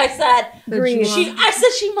bangs, I said, Grease.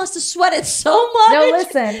 she must have sweated so much. No,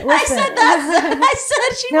 listen. I said that. I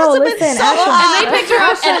said she No, must have been listen, so Ashlyn. hot. They picked her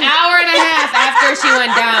up an hour and a half after she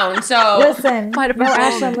went down. So Listen, Quite a no,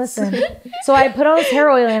 performance. Ashlyn, listen. So I put all this hair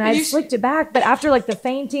oil in, I slicked it back, but after like the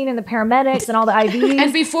fainting and the paramedics and all the IVs,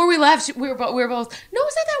 and before we left, we were both, no,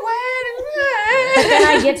 it's not that wet. then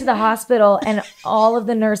I get to the hospital and all of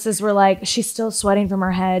the nurses were like, she's still sweating from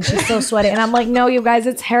her head. She's still sweating. And I'm like, no, you guys,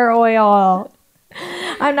 it's hair oil.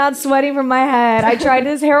 I'm not sweating from my head. I tried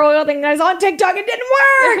this hair oil thing I saw on TikTok. It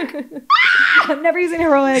didn't work. I'm never using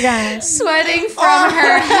hair oil again. Sweating from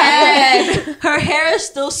her head. Her hair is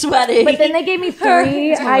still sweating. But then they gave me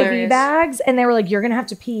 3 IV hilarious. bags and they were like, you're going to have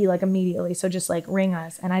to pee like immediately. So just like ring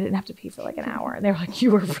us. And I didn't have to pee for like an hour. And they were like,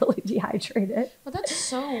 you were really dehydrated. Well, that's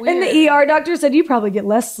so weird. And the ER doctor said, you probably get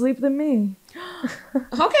less sleep than me.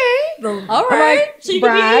 Okay, all right. So you can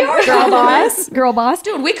Brag, be girl boss, girl boss.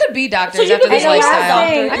 dude, we could be doctors So you after could be this a lifestyle. last I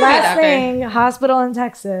could be a Last doctor. thing, hospital in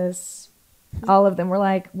Texas. All of them were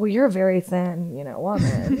like, well, you're a very thin,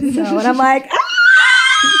 woman. So, and I'm like,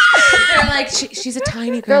 They're like, she's a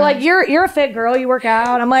tiny girl. they're like, you're a fit girl. You work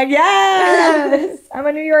out. I'm like, yes. I'm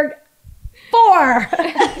a New York 4.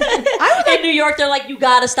 in New York, they're like, you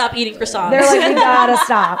gotta stop eating croissants. They're like, you gotta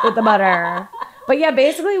stop with the butter. But yeah,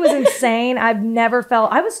 basically it was insane. I've never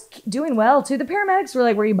felt, I was doing well too. The paramedics were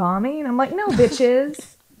like, were you bombing? I'm like, no,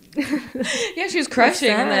 bitches. yeah, she was crushing.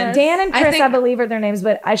 And then Dan and I Chris, I, think- believe are their names,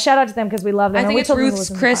 but I shout out to them because we love them. I and think we it's told them to Ruth's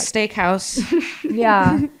listen to Chris the Steakhouse. podcast.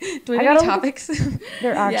 Yeah, Do we I have any gotta- topics?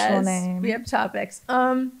 their actual Yes, name. we have topics.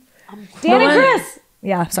 Dan The and one- Chris.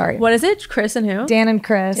 Yeah, sorry. What is it? Chris and who? Dan and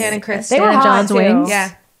Chris. Dan and Chris. They Dan were and hot John's too. Wings.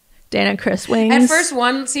 Yeah. Dan and Chris Wings. At first,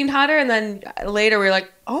 one seemed hotter, and then later we were like,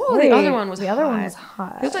 "Oh, Wait, the other one was the hot." other one was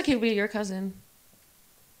hot. He looked like he would be your cousin.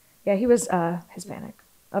 Yeah, he was Hispanic,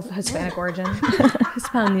 of Hispanic origin.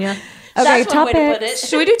 Hispania. Okay, That's one way to put topics. it.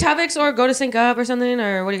 Should we do topics or go to sync up or something,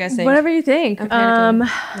 or what do you guys think? Whatever you think. I'm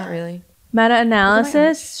panicking. Not really.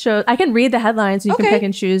 Meta-analysis shows. I can read the headlines. And you Okay. can pick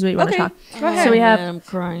and choose what you want Okay. to talk. Go ahead. So we have I'm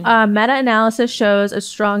crying. meta-analysis shows a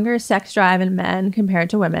stronger sex drive in men compared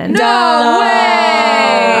to women. No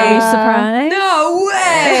way! Are you surprised? No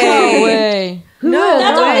way! no way. No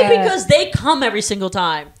That's way. only because they come every single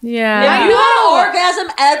time. Yeah. If you know. have an orgasm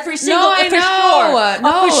every single, No, I for know. sure,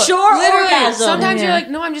 No, for sure, literally. orgasm. Sometimes Yeah. you're like,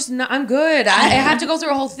 no, I'm just not. I'm good. I have to go through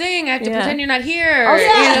a whole thing. I have to Yeah. pretend you're not here. Oh,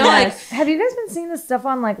 yeah. You know, like Have you guys been seeing this stuff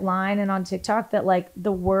on like Line and on TikTok that like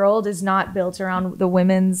the world is not built around the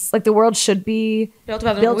women's, like the world should be built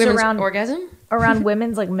about Built women's around- orgasm. around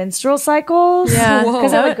women's like menstrual cycles? Yeah. Whoa.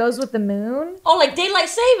 Because it like goes with the moon. Oh, like daylight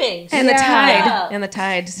savings. And the Yeah. tide. And the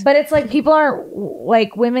tides. But it's like people aren't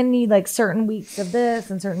like women need like certain weeks of this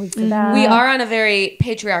and certain weeks of that. We are on a very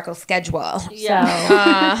patriarchal schedule.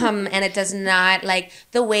 Yeah. And it does not, like,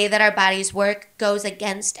 the way that our bodies work goes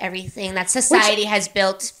against everything that society has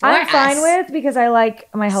built for I'm us. fine with because I like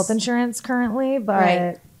my health insurance currently, but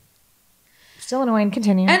Right. still annoying.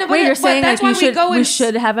 Continue. And Wait, you're saying that's like why you should, we go we and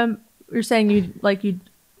should have a. You're saying you like you.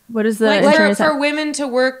 What is the like insurance? for women to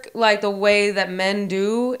work like the way that men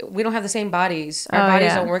do, we don't have the same bodies. Our Oh, bodies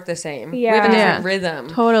yeah. don't work the same. We Yeah. have a different Yeah. rhythm.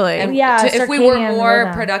 Totally. And Yeah, if we were circadian more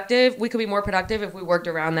rhythm. productive, we could be more productive if we worked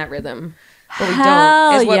around that rhythm. But we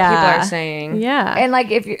Hell don't, is what yeah. people are saying. Yeah. And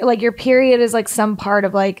like if you're, like your period is like some part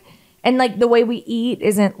of like and like the way we eat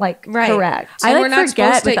isn't like correct. I, And like, we're not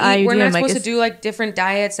forget supposed to with eat. We're IUD, not I'm like, supposed to it's- do like different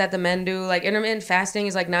diets that the men do. Like intermittent fasting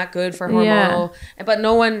is like not good for Yeah. hormonal. But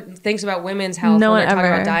no one thinks about women's health No when one they're talking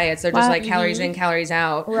ever. about diets. They're just Wow. like calories in, calories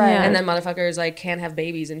out. Right. And then motherfuckers like can't have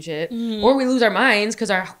babies and shit. Or we lose our minds because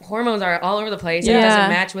our hormones are all over the place. And it Yeah. doesn't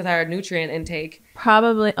match with our nutrient intake.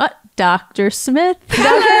 Probably. Dr. Smith.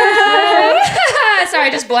 Sorry, I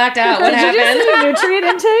just blacked out. What happened? Nutrient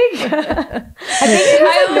intake. I think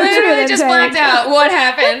I literally just blacked out. What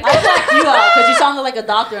happened? I blacked you out because you sounded like a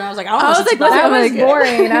doctor, and I was like, I don't know. I was what she's like, talking that about. was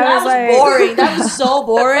boring. That I was was like, boring. That was so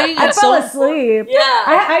boring. I and fell so asleep. Yeah.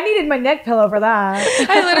 I needed my neck pillow for that.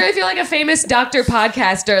 I literally feel like a famous doctor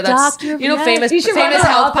podcaster. That's Doctor, you know yes. famous You should run famous her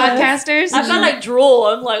health office. podcasters. I felt like drool.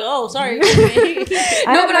 I'm like, oh, sorry. I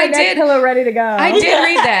had but my I neck did- pillow ready to go. I did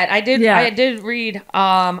read that. I did. Yeah. I did read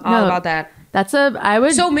all No. about that. I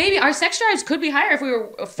would. So maybe our sex drives could be higher if we were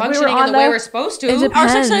functioning on in the way the- we're supposed to. It Our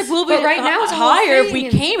sex Depends. life will be But right now it's a whole higher if we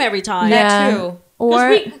thing. came every time. Yeah. That too. or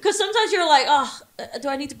Because sometimes you're like, oh, do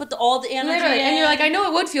I need to put all the energy Literally, in? and you're like, I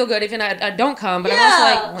know it would feel good if I don't come, but Yeah.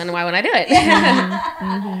 I'm also like, why would I do it?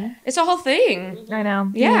 It's a whole thing. I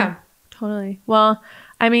know. Yeah. totally. Well,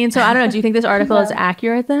 I mean, so I don't know. Do you think this article is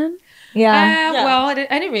accurate then? Yeah. Yeah. Well, I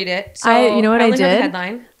didn't read it. So You know what I only heard the did?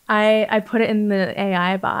 headline. I put it in the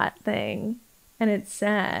AI bot thing, and it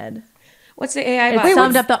said What's the AI it bot?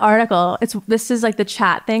 summed up the article. This is like the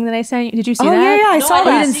chat thing that I sent you. Did you see Oh, that? yeah, I No, saw I Oh, you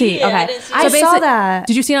that. didn't see. it. Okay. I didn't see I it. saw that.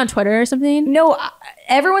 Did you see it on Twitter or something? No,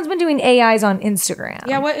 everyone's been doing AIs on Instagram.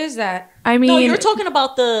 Yeah, what is that? I mean, No, you're talking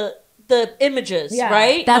about the images, Yeah.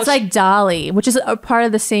 right? that's No, like Dolly, which is a part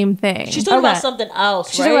of the same thing. she's talking about Okay. something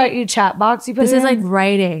else, She's right? about your chat box. You put This it is like in?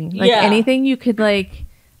 writing, like Yeah. anything you could like.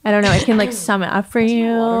 I don't know. It can like sum it up for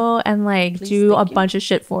you water. and like Please, do a thank you. bunch of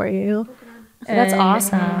shit for you. That's And,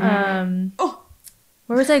 awesome.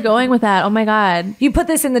 Where was I going with that? Oh my god! You put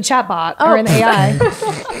this in the chat bot or in the AI.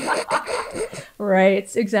 Right,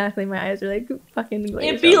 exactly. My eyes are like fucking. glazed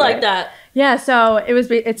It'd be over. like that. Yeah. So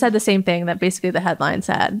it said the same thing that basically the headline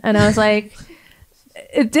said, and I was like,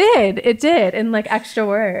 it did, in like extra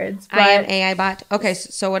words. But I am AI bot. Okay,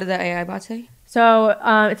 so what did the AI bot say? so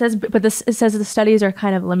it says, but it says the studies are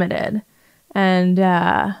kind of limited, and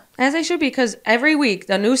As they should be, because every week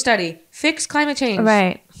the new study fix climate change.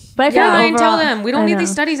 right. But I feel Yeah, like I tell overall- them we don't I need know.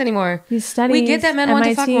 these studies anymore. These studies. We get that men want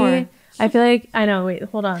to fuck more. I feel like I know. Wait,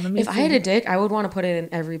 hold on. Let me. If I had a dick, I would want to put it in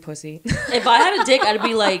every pussy. If I had a dick, I'd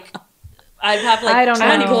be like, I'd have like I don't know.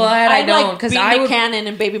 twenty- I'm glad I I'd don't, like 'cause Beat I would- Buchanan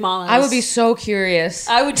and Baby Mullins. I would be so curious.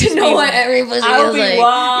 I would to just know be, what every pussy I would feels be like.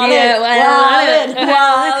 wildin', Yeah, wildin',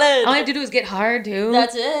 wildin'. All I have to do is get hard too.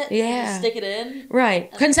 That's it. Yeah. Just stick it in.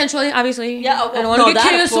 right. Consensually, obviously. Yeah, I don't no, want to get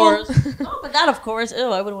that of kissed. course. No, but that of course.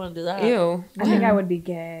 Ew, I wouldn't want to do that. Ew. I think I would be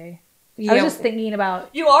gay. Yeah. I was just thinking about.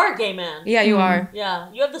 You are a gay man. Yeah, you are.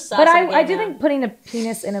 Yeah, you have the sass. But of a gay I do man. think putting a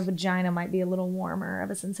penis in a vagina might be a little warmer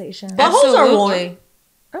of a sensation. Buttholes are warm. Absolutely.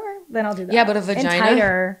 Okay, then I'll do that. Yeah, but a And vagina?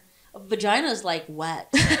 tighter. A vagina's like wet.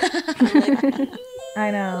 I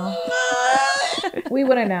know. We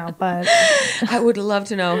wouldn't know, but I would love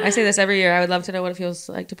to know. I say this every year. I would love to know what it feels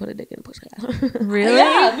like to put a dick in a pussy. Really?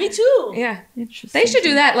 Yeah, me too. Yeah. Interesting. They should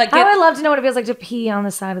do that. Like, I get, would love to know what it feels like to pee on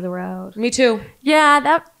the side of the road. me too. Yeah,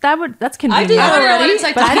 that's convenient. do that I don't know what already, it's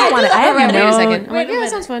like but to I don't want to. I have Wait a no. second. I'm like, Wait a yeah, that minute.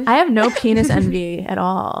 sounds fun. I have no penis envy at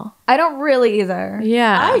all. I don't really either.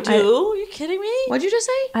 Yeah, I do. You kidding me? What'd you just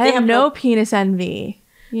say? I They have have no no- penis envy.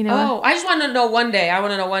 You know? Oh, I just want to know one day. I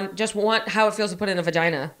want to know how it feels to put in a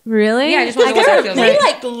vagina. Really? Yeah, I just want to know what that feels They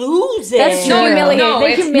like. like lose it. That's true. No, Humiliate. no,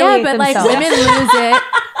 They it's- humiliate Yeah, but like themselves. women lose it.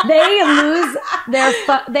 They lose their.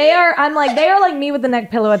 They are. I'm like. They are like me with the neck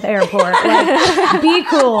pillow at the airport. Like, be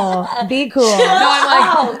cool. Be cool. No,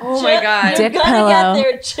 I'm like, oh my God. You're Dick gonna pillow. get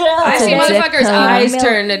there. Chill. I see a dick motherfuckers' pillow. eyes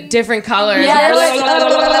turn a different color. Yes.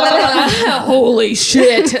 Holy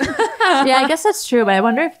shit. Yeah, I guess that's true. But I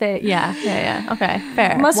wonder if they. Yeah. Okay,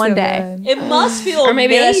 fair. Must One feel day. good. It must feel Or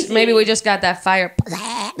maybe amazing. maybe we just got that fire.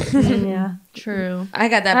 Yeah. True. I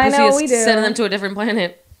got that I pussy know, is we do. sending them to a different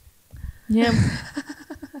planet. Yeah.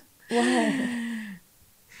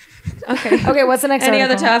 Okay. Okay. What's the next? Any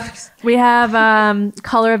other article? topics? We have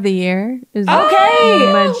color of the year. Is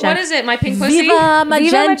Okay. magenta. What is it? My pink pussy? Viva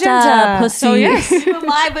magenta, magenta. pussy. So yes.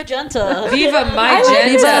 my magenta. Viva my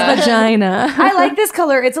Viva magenta. vagina. I like this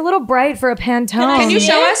color. It's a little bright for a Pantone. Can you see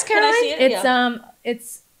show it? us, Can I see Caroline? it?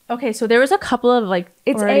 It's okay. So there was a couple of like.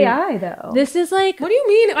 It's already- AI though. This is like, What do you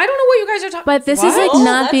mean? I don't know what you guys are talking. but this is What? like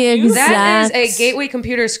not that's the beautiful. exact. That is a Gateway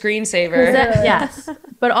computer screensaver. Yes,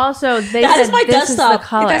 but also they That said is my this desktop. is the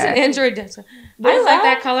color. That's an Android desktop. I is like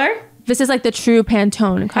that? that color. this is like the true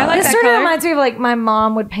Pantone color. like This that sort of color. reminds me of like my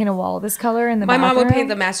mom would paint a wall this color in the My mom would bathroom. paint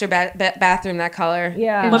the master bathroom that color.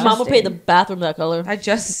 Yeah. My mom would paint the bathroom that color. I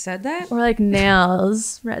just said that. Or like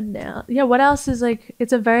nails, red nails. Yeah, what else is like,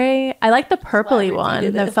 it's a very, I like the purpley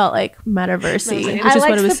one that felt like metaversey, which I is what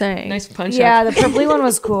liked it was the- saying. Nice punch Yeah, up. the purpley one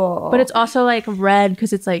was cool. But it's also like red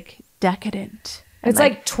because it's like decadent. And, it's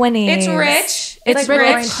like 20s. It's rich. it's like rich.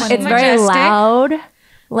 roaring It's 20s. very Majestic. loud.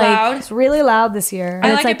 Like, Loud. It's really loud this year. I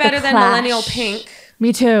it's like like it the better than Clash. millennial pink.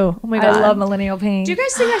 me too. Oh my I God. love millennial pink. Do you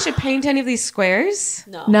guys think I should paint any of these squares?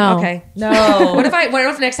 No. No. Okay. No. What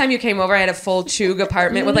if next time you came over, I had a full Chug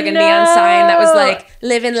apartment with like a neon sign that was like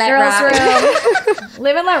 "Live and Let Girls Rock." room.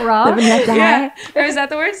 Live and let rock. Live and let die. Yeah, or is that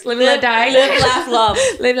the words? Live and let die. Live, laugh, love.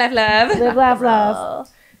 Live, laugh, love. Live, laugh, love.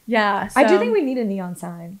 Yeah. I do so- think we need a neon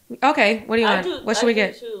sign. Okay, what do you I want? do- What should I we do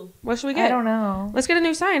get? too. What should we get? I don't know. Let's get a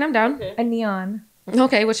new sign. I'm down. A neon.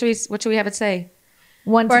 Okay, what should we have it say?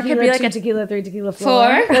 1 Or it could tequila, be like 2 a- tequila, 3 tequila,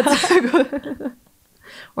 4. 4.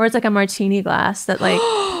 or it's like a martini glass that like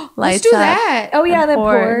Let's lights do up. that. Oh yeah, that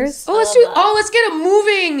Pours. pours. Oh, let's get a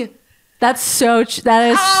moving. That's so.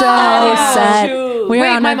 That is so that's sad. true. We are Wait,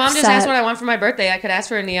 on my a mom just set. asked what I want for my birthday. I could ask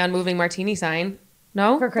for a neon moving martini sign.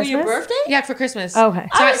 No? For For Christmas. your birthday? Yeah, for Christmas. Okay.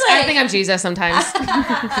 So I was I like- think I'm Jesus sometimes.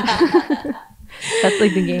 That's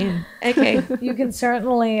like the game. Okay. You can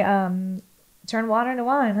certainly turn water into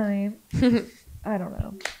wine, honey. I don't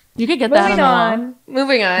know. You could get that Moving on. on.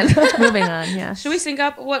 Moving on. The wall. Moving on. Yeah. Should we sync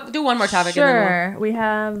up? What? Do one more topic. And then Sure. We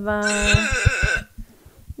have.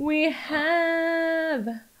 We have.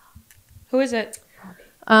 who is it? What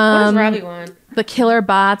does Robbie Um, want? the Killer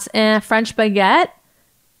Bots and French Baguette.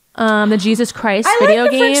 The Jesus Christ I video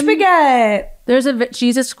like the game. French baguette. There's a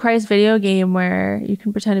Jesus Christ video game where you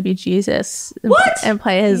can pretend to be Jesus and, What? and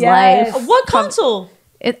play his Yes. life. What console?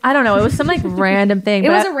 I don't know. It was some like random thing. It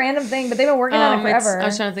but was a random thing, but they've been working on it forever. I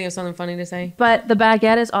was trying to think of something funny to say. But the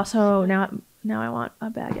baguette is also now I want a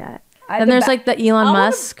baguette. And the there's ba- like the Elon wanna-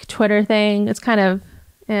 Musk Twitter thing. It's kind of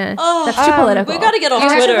Oh, that's too political. We gotta get off You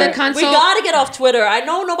have Twitter. the console- We gotta get off Twitter. I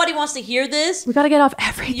know nobody wants to hear this. We gotta get off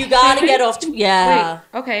everything. You gotta get off. Yeah.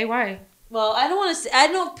 Wait. Okay. Why? Well, I don't want to. I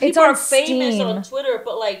know It's people on are famous Steam. on Twitter,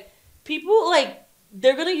 but like people like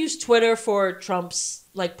they're gonna use Twitter for Trump's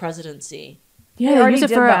like presidency. Yeah, They they already use it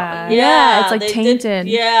did for that. yeah. It's like they did- tainted.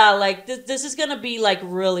 yeah, like this is gonna be like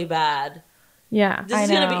really bad. Yeah. This I is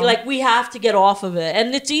gonna be know. like we have to get off of it,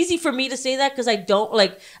 and it's easy for me to say that because I don't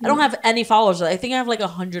have any followers. I think I have like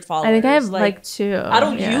 100 followers. I think I have like 2. I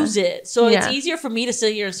don't Yeah. use it, so it's Yeah. easier for me to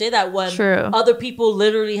sit here and say that when True. other people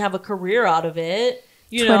literally have a career out of it.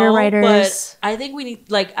 You Twitter know, writers. But I think we need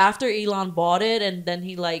like after Elon bought it and then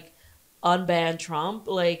he like unbanned Trump,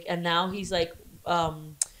 like, and now he's like,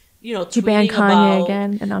 He banned tweeting Kanye about.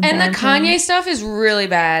 again, and And the Kanye stuff is really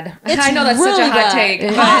bad. It's I know that's such really a hot bad. take.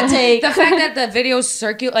 Yeah. Hot take. The fact that the videos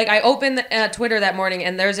circulate, like I opened Twitter that morning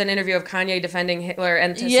and there's an interview of Kanye defending Hitler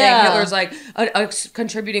and saying Yeah. Hitler's like a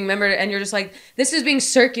contributing member, and you're just like, this is being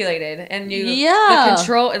circulated, and Yeah. the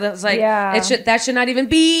control. It's like Yeah. that should not even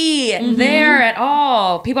be there at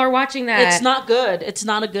all. People are watching that. It's not good. It's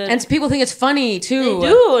not a good. and people think it's funny too. they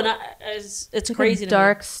do, and it's like crazy. a to me.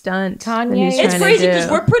 dark stunt. that Kanye- he's It's trying to crazy do.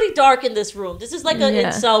 because we're pretty dark in this room. This is like an Yeah.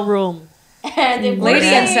 incel room. And if Lady we're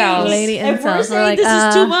saying- incels. Lady If we're incels. We're saying like, this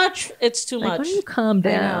is too uh, much, it's too like, why much. don't you calm know.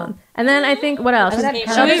 down? And then I think what else? And then Should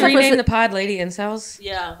Should Should we Other stuff was- rename the pod Lady Incels?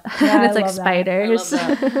 Yeah. Yeah, and I it's like love that. spiders. I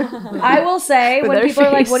love I will say With when their people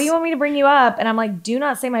are like, face. "What do you want me to bring you up?" and I'm like, "Do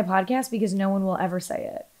not say my podcast because no one will ever say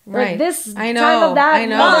it." Right. Like this I time know, of that I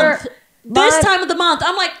know. month, This month, time of the month,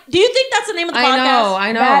 I'm like, do you think that's the name of the I podcast? know.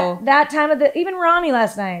 I know. that time of the even Ronnie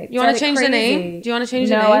last night. You want to said it change the crazy. name? Do you want to change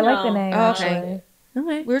the No, name? I like the No. name. Oh, okay. actually.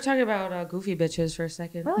 Okay. We were talking about goofy bitches for a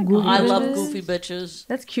second. I like Goofy I Ronnie. love bitches. goofy bitches.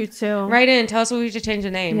 That's cute too. Write in. Tell us what we should change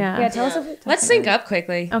the name. Yeah. Yeah, tell us Yeah. if it, Let's sync up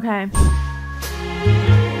quickly. Okay.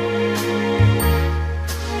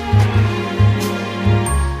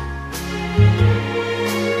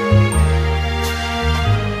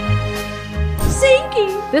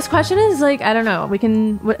 Sinky. This question is like I don't know. We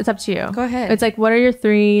can. It's up to you. Go ahead. It's like, what are your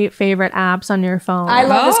 3 favorite apps on your phone? I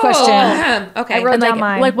love this question. Okay. I wrote and like, down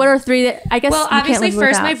mine. like what are 3 that I guess? Well, you can't, obviously, like, live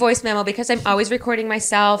first my without. voice memo because I'm always recording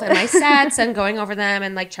myself and my sets and going over them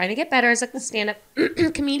and like trying to get better as like a stand-up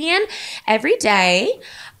comedian every day.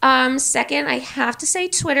 Second, I have to say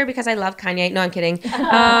Twitter because I love Kanye. No, I'm kidding.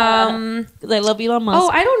 I love Elon Musk. Oh,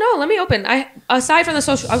 I don't know. Let me open. Aside from the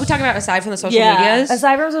social, are we talking about aside from the social Yeah. medias?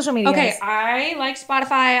 aside from social media. Okay, I like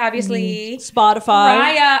Spotify, obviously. Spotify.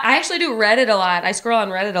 Raya. I actually do Reddit a lot. I scroll on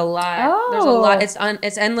Reddit a lot. There's a Oh. lot.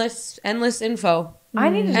 It's endless info. I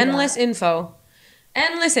need to do Endless info.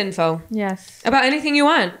 Endless info Yes. about anything you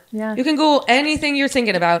want. Yeah. You can Google anything you're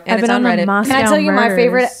thinking about, and I've it's been on on the Reddit. Moscow Can I tell you my murders.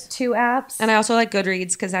 favorite 2 apps? And I also like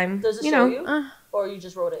Goodreads because I'm, Does it you show know, you? Or you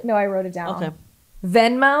just wrote it? No, I wrote it down. Okay.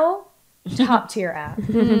 Venmo, top tier app.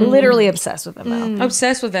 Literally obsessed with Venmo.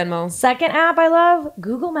 obsessed with Venmo. Second app I love,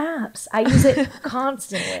 Google Maps. I use it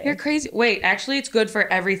constantly. You're crazy. Wait, actually, it's good for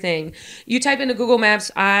everything. You type into Google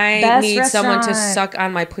Maps, I Best need someone to restaurant. suck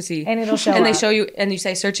on my pussy. And it'll show And they up. show you, and you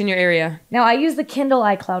say search in your area. Now I use the Kindle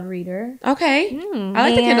iCloud reader. Okay. I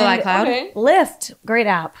like the Kindle And- iCloud. Okay. Lyft, great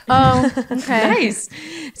app. Oh, okay. Nice.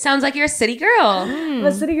 Sounds like you're a city girl. I'm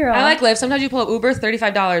a city girl. I like Lyft. Sometimes you pull up Uber,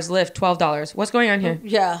 $35, Lyft, $12. What's going on here?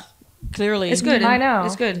 Yeah. Clearly. It's good. I know.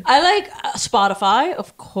 It's good. I like Spotify,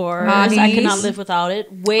 of course. Nice. I cannot live without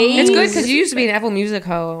it. Waze. It's good because you used to be an Apple Music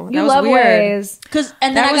hoe. That You was love weird. Waze.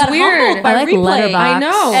 And then That I was got weird. humbled by I like Replay. Letterboxd. I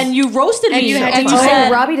know. And you roasted And me. you had and to you pull- said,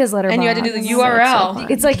 Robbie does Letterboxd. And you had to do the URL.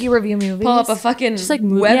 It's like you review movies. Pull up a fucking Just like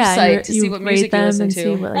website to see what rate music you them listen and see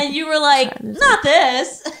to. what, like, and you were like, not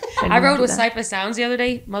this. I rode with Cypress Sounds the other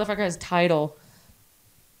day. Motherfucker has Tidal.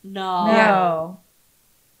 No. No.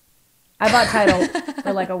 I bought Tidal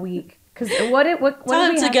for like a week. Because what Tell did him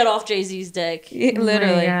we to have? get off Jay-Z's dick.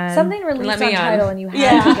 Literally. Something released Let me on on. Tidal and you had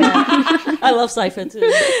Yeah. to get. I love Cypher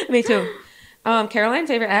too. Me too. Caroline,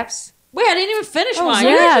 favorite apps? Wait, I didn't even finish mine. yeah,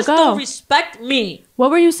 You guys just go. don't respect me.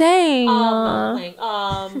 What were you saying? And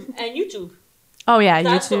YouTube. Oh yeah,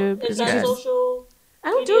 That's YouTube is is that good. social? I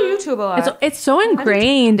don't do Media? YouTube a lot. It's so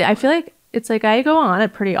ingrained. I feel like it's like I go on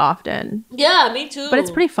it pretty often, Yeah, me too. but it's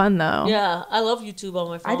pretty fun though. Yeah, I love YouTube on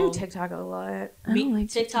my phone. I do TikTok a lot. I Me, don't like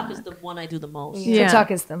TikTok is the one I do the most. Yeah. TikTok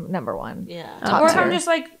is the number one. Yeah. Top Or tier. I'm just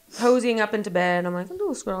like cozying up into bed. I'm like, I'm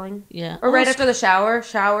doing scrolling. Yeah. Or right after the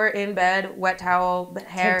shower in bed, wet towel,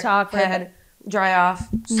 hair, TikTok for head, dry off.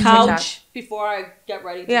 Couch before I get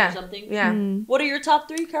ready to Yeah. do something. Yeah. What are your top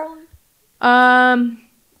 3, Caroline?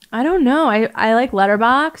 I don't know. I like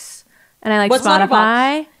Letterbox and I like What's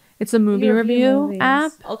Spotify. It's a movie You review review movies.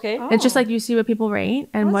 app. Okay. Oh. It's just like you see what people rate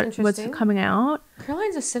and That's what's interesting. coming out.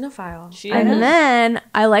 Caroline's a cinephile. She And is. then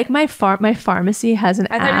I like my pharmacy has an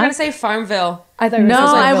I thought you were app. gonna say Farmville. I thought you were No,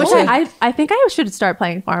 supposed to say I wish Farmville. I think I should start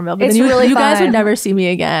playing Farmville, but It's then really you guys fun. would never see me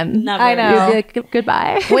again. Never. I know. You'd be like,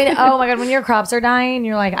 goodbye. When, oh my god, when your crops are dying,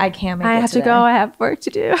 you're like, I can't make it I have to today. go. I have work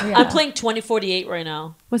to do. Yeah. I'm playing 2048 right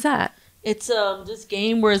now. What's that? It's this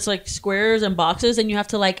game where it's like squares and boxes, and you have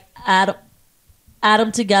to like add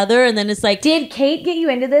them together, and then it's like. Did Kate get you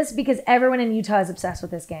into this? Because everyone in Utah is obsessed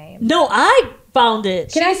with this game. No, I found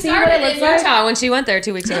it. Can I see what it looks in like? Utah when she went there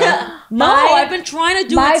 2 weeks ago. No, My- I've been trying to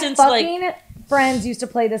do My it since like. fucking friends used to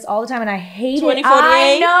play this all the time, and I hate it. 2048?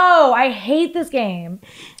 I know. I hate this game.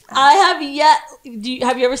 I have yet.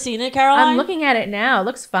 Have you ever seen it, Caroline? I'm looking at it now. It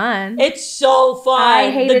looks fun. It's so fun.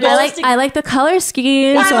 I hate it. I like the color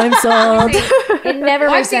scheme, so I'm sold. It never Oh,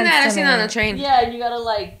 I've makes seen sense that. to I've seen me. that on the train. Yeah, and you gotta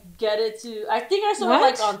like get it to. I think I saw What?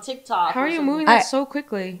 it like on TikTok. How or are you something. moving that I- so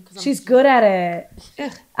quickly? She's good at it.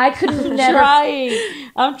 Ugh. I could I'm never. trying.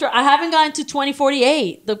 I haven't gotten to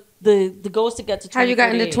 2048. The goal is to get to 2048. How you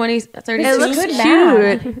got into 2030? It's It looks good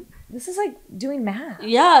cute. math. This is like doing math.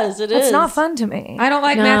 Yes, it is. It's not fun to me. I don't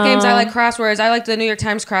like No. math games. I like crosswords. I like the New York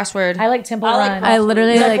Times crossword. I like Temple I like Run. I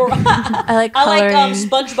literally Like, like. I like I coloring. like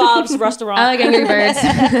SpongeBob's restaurant. I like Angry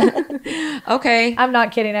Birds. Okay. I'm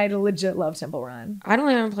not kidding. I legit love Temple Run. I don't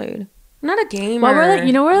think I've played. I'm not a gamer. What were like?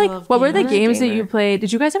 You know, where like love what were the games. I'm not a games that gamer. you played?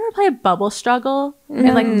 Did you guys ever play Bubble Struggle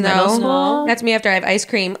in like No. middle school? That's me after I have ice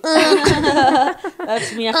cream.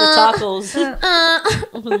 That's me after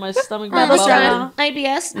tacos. With my stomach Bubble bubbling. Strong,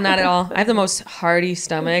 IBS. Not at all. I have the most hearty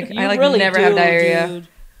stomach. You I like really never do, have diarrhea. dude.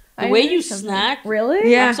 I The way knew you something. snack,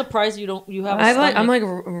 Really? Yeah. I'm surprised you have. A I'm stomach. like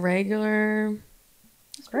regular.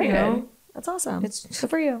 That's pretty You know? good. That's awesome. It's Good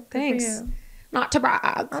for you. thanks. you. Not to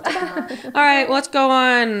brag. All right, let's go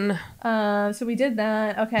on. So we did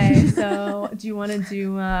that. Okay, so do you want to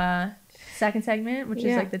do second segment, which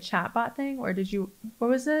Yeah. is like the chatbot thing, or did you? What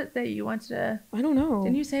was it that you wanted to? I don't know.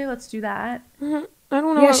 Didn't you say let's do that? I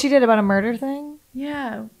don't know. Yeah, she did about a murder thing.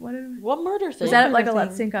 Yeah. What did? What murder thing? Was that like a thing?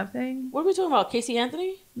 let's sync up thing? What are we talking about? Casey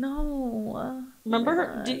Anthony? No. Remember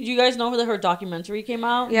her? Did you guys know that her documentary came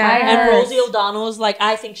out? Yeah. I And heard. Rosie O'Donnell was like,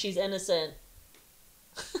 I think she's innocent.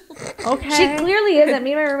 Okay. She clearly isn't.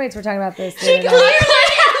 Me and my roommates were talking about this. the other night.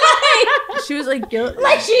 She was like guilty.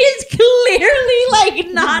 Like she is clearly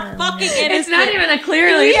like not fucking innocent. It's not even a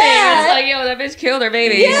clearly thing. Yeah. It's like, yo, that bitch killed her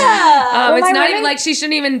baby. Yeah. It's my not even roommate- like she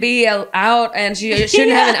shouldn't even be out, and she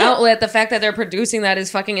shouldn't have an outlet. The fact that they're producing that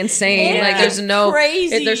is fucking insane. Yeah. Like, there's no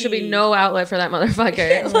Crazy. there should be no outlet for that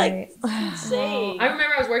motherfucker. Like Right. insane. I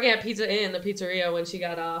remember I was working at Pizza Inn, the pizzeria, when she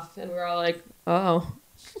got off, and we were all like, "Oh,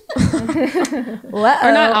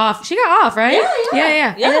 Or not off. She got off, right?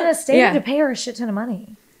 Yeah. And then the state Yeah. had to pay her a shit ton of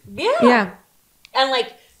money. Yeah. And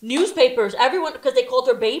like newspapers, everyone, because they called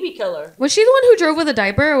her baby killer. Was she the one who drove with a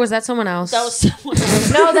diaper, or was that someone else? That was someone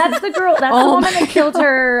else. No, that's the girl. That's the woman that killed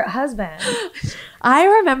her husband. I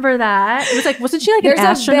remember that. It was like, wasn't she like There's an a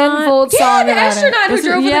astronaut? Ben Folds song the about astronaut who Was it-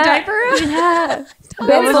 drove with yeah. a diaper. Yeah.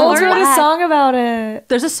 Ben was Folds a wrote a whack. song about it.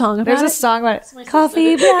 There's a song about There's a it. song about my it.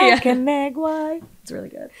 Coffee sister. black and egg white. It's really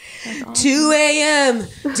good. 2 a.m.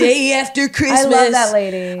 day after I Christmas. love that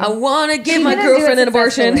lady. I want to give She my didn't do girlfriend it an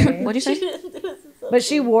abortion. successfully. What'd you say? But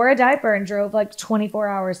she wore a diaper and drove like 24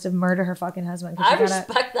 hours to murder her fucking husband. 'cause I she got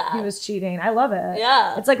respect that. He was cheating. I love it.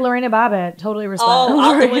 Yeah. It's like Lorena Bobbitt. Totally respect. Oh,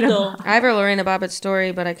 out the window. I have a Lorena Bobbitt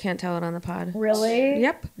story, but I can't tell it on the pod. Really?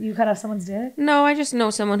 Yep. You cut off someone's dick? No, I just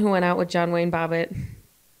know someone who went out with John Wayne Bobbitt.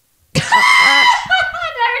 Did I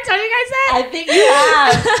ever tell you guys that? I think you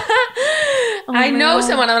have. I know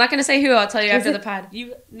someone. I'm not going to say who. I'll tell you after it- the pod.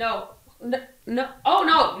 No. Oh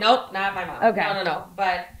no, not my mom. Okay. No.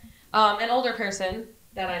 But an older person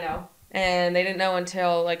that I know, and they didn't know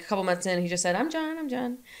until like a couple months in. He just said, "I'm John.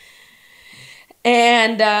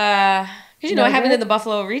 And because you know, it happened in the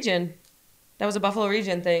Buffalo region. That was a Buffalo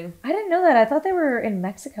region thing. I didn't know that. I thought they were in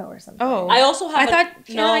Mexico or something. Oh, I also have. I a- thought.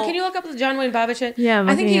 no. Caroline, can you look up the John Wayne Bobbitt shit? Yeah, I'm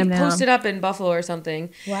I think looking he him now. posted up in Buffalo or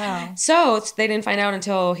something. Wow. So they didn't find out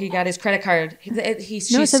until he got his credit card. He No, it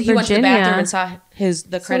said went to the Virginia. bathroom and saw the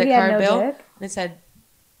So credit he had card no bill. dick? And it said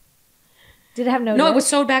Did it have no no. dick? It was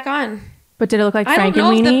sewed back on. But did it look like I don't Frank know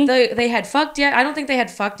and Weenie? if they had fucked yet. I don't think they had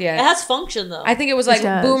fucked It yet. has function though. I think it was like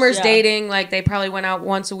does, boomers yeah. dating. Like they probably went out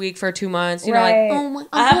once a week for 2 months. You Right. know, like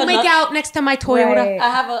I have I'm gonna make another- out next to my Toyota. Right. I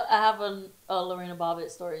have a Lorena Bobbitt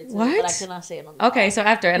story too, What? but I cannot say it on the Okay, so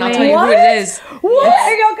after, and I'll Wait. tell you who What? it is. What?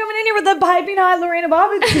 Are y'all coming in here with the piping hot Lorena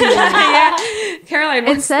Bobbitt? Yeah, Caroline.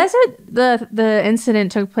 It says that the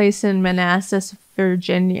incident took place in Manassas,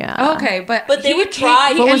 Virginia. Okay, but But they he would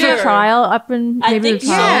try- he What was ended- the trial up in? I Maybe think the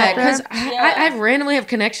so. trial Yeah, up there? because Yeah. I randomly have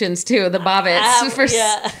connections too. The Bobbitts. I have- for,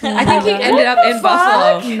 yeah. I think he ended up in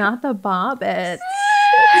Buffalo. Not the Bobbit.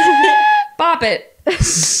 Bobbit.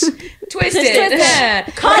 Twisted. Twisted. Yeah.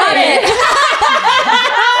 Cut it.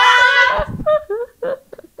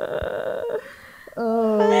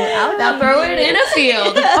 Now throw it in a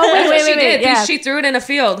field. Oh wait, That's what she did. yeah. She threw it in a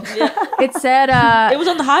field. It said It was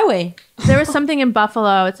on the highway. there was something in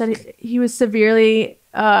Buffalo. It said he was severely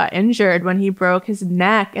injured when he broke his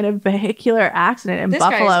neck in a vehicular accident in This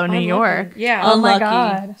guy's Buffalo, New unlucky. York. Yeah. Oh my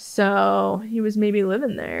Unlucky. god. So he was maybe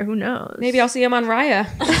living there. Who knows? Maybe I'll see him on Raya.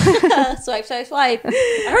 Swipe.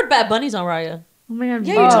 I heard Bad Bunny's on Raya. Oh my god.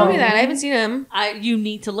 Yeah, you told me Oh. that. I haven't seen him. You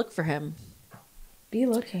need to look for him. Be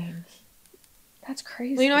looking. That's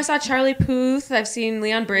crazy. Well, you know, I saw Charlie Puth. I've seen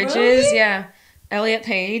Leon Bridges. Really? Yeah. Elliot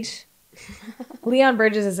Page. Leon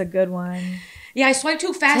Bridges is a good one. Yeah, I swiped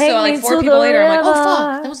too fast Take though. Like me 4 to people the later, I'm like, oh river.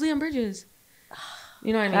 fuck, that was Leon Bridges.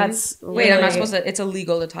 You know what I mean? That's Wait, I'm really- not supposed to. It's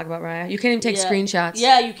illegal to talk about Raya. You can't even take Yeah. screenshots.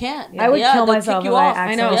 Yeah, you can't. I would Yeah, kill they'll myself kick if you I off.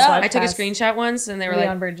 I know. accidentally Yeah. swiped I took a past screenshot once, and they were Leon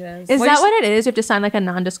like, Bridges. Is What that is- what it is? You have to sign like a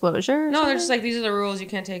non-disclosure? or "No, they're something? just like these are the rules. You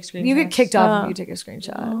can't take screenshots." You get kicked off Oh. if you take a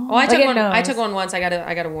screenshot. Oh, I took Like, it one. I knows. took one once. I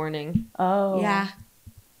got a warning. Oh. Yeah,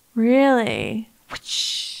 Really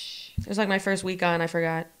it was like my first week on. I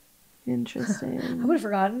forgot. I interesting. would have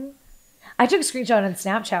forgotten. I took a screenshot on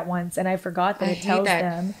Snapchat once and I forgot that I it hate tells that.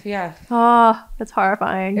 them. Yeah, Oh, that's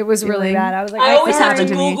horrifying. It was really Feeling. bad. I was like, I always sorry. have to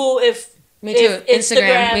happened to me. Google if me too. If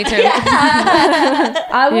Instagram. Me too.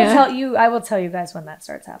 I will Yeah. tell you. I will tell you guys when that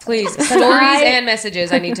starts happening. Please, stories and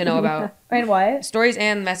messages. I need to know about And what? stories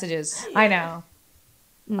and messages. I know.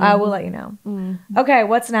 I will let you know. Okay,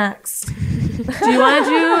 what's next? Do you want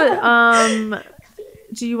to do?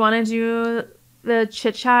 Do you want to do the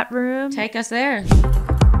chit chat room? Take us there.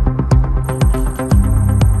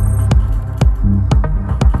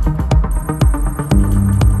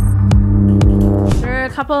 There are a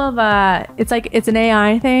couple of it's an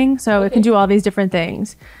AI thing, so it can do all these different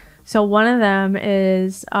things. So one of them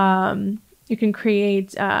is you can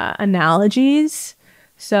create analogies.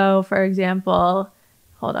 So for example,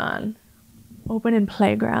 hold on, open in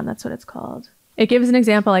playground. That's what it's called. It gives an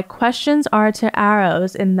example like questions are to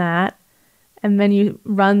arrows in that, and then you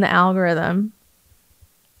run the algorithm,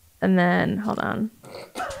 and then hold on.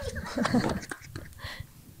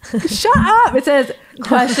 Shut up! It says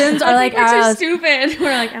questions are like We're so arrows. stupid. We're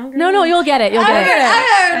like, No, you'll get it. You'll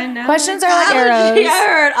get it. Questions are like arrows. I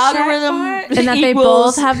heard algorithm And that they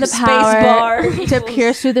equals both have the space power bar to equals-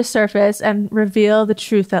 pierce through the surface and reveal the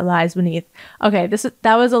truth that lies beneath. Okay,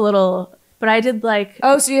 that was a little, but I did like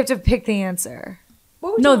Oh, so you have to pick the answer.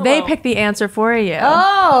 No, they pick the answer for you.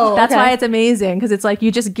 Oh, That's okay. why it's amazing because it's like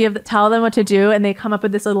you just tell them what to do and they come up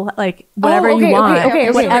with this little like whatever okay, you want, okay.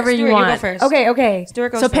 whatever Stuart, you go want. first. Okay. Stuart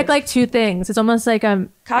goes So pick first. like two things. It's almost like cock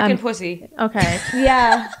and pussy. okay,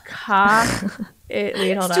 Yeah. cock.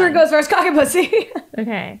 Wait, hold Stuart on. goes first. Cock and pussy.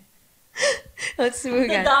 Okay, Let's see what we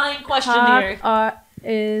The got. dying question cock here.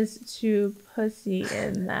 is to pussy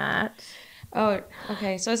in that. Oh,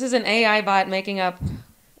 okay. So this is an AI bot making up.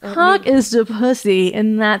 Cock is to pussy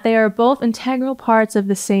in that they are both integral parts of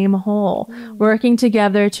the same whole, working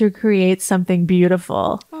together to create something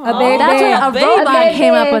beautiful. A baby. That's what a baby. robot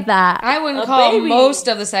came up baby. with that. I wouldn't A call baby. most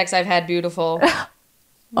of the sex I've had beautiful.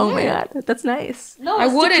 Oh my god, that's nice. No, I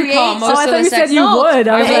it's to wouldn't create- call most Oh, I of thought the you sex. said you would.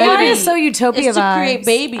 I was I like, would. AI is so utopia It's to vibes. create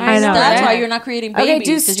babies. I know That's that. why you're not creating Okay, babies.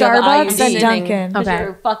 do 'cause you have Starbucks IUD. and Dunkin'. 'Cause Okay.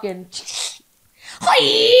 You're fucking.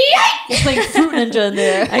 You're playing Fruit Ninja in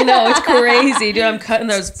there. I know, it's crazy, dude. I'm cutting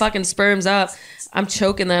those fucking sperms up. I'm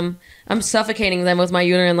choking them. I'm suffocating them with my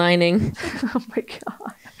uterine lining. Oh my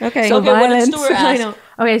god. Okay. So okay, what did violence. Stuart I ask? know.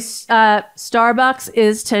 Okay, Starbucks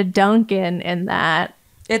is to Dunkin' in that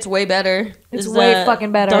It's way better. It's Is way that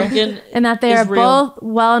fucking better. Dunkin' in that they is are real. both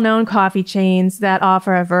well-known coffee chains that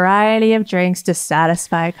offer a variety of drinks to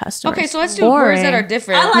satisfy customers. Okay, so let's do words that are Boring.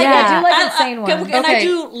 different. I like Yeah. it. I do like I- insane can- ones. And I Okay.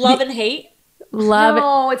 do love and hate. Love it.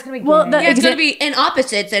 No, it's gonna be Well, gay. the- Yeah, it's Exa- gonna be in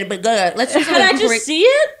opposites. It'd be good. Let's just Can I just see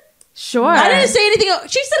it? Sure. I didn't say anything else.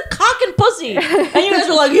 She said cock and pussy. And you guys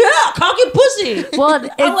were like, yeah, cock and pussy. Well, I'm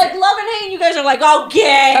it's, like, love and hate. And you guys are like,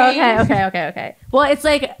 okay. okay. Well, it's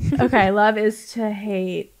like okay, love is to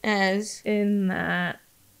hate as in that.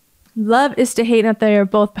 Love is to hate in that they are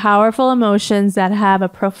both powerful emotions that have a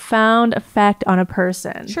profound effect on a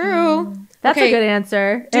person. true. That's Okay. a good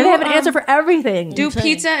answer. Do, And they have an um, answer for everything. Do Insane.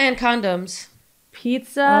 pizza and condoms.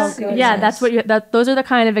 Pizza. Oh, goodness. Yeah, that's what you. Those are the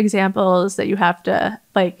kind of examples that you have to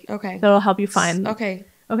like. Okay. That'll help you find. Okay.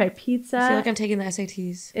 Okay, pizza I feel like I'm taking the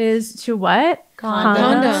SATs. is to what?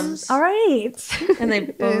 Condoms. All right. And they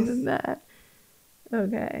both. Isn't that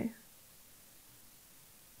okay?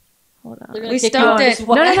 Hold on. They're gonna We kick you stumped out. it. This is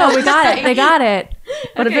what- No, we got it. They got it.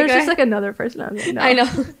 But if Okay, there's go just ahead. like another person on it, no. I know.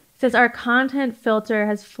 It says our content filter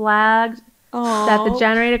has flagged that the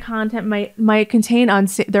generated content might contain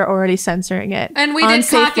they're already censoring it. And we did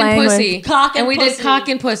Unsafe cock and language. pussy. Cock and we pussy. did cock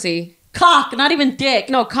and pussy. Cock, not even dick.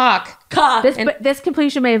 No, cock. Cock. This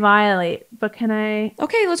completion may violate, but can I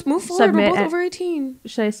Okay, let's move forward. Submit We're both it. over 18.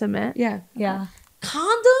 should I submit? Yeah. Yeah.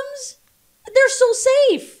 Condoms? They're so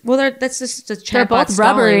safe. Well, that's just the They're chatbot both stalling 'cause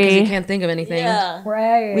rubbery. you can't think of anything. Yeah.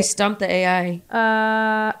 Right. We stumped the AI.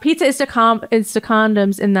 Pizza is to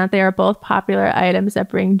condoms in that they are both popular items that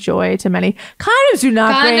bring joy to many. Condoms do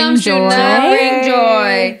not bring Condoms do joy. not bring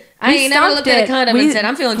joy. I We ain't never looked stumped at a it. condom and said,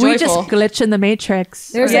 I'm feeling We joyful. just glitch in the matrix.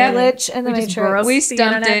 There's Yeah. a glitch in the We just matrix. broke We the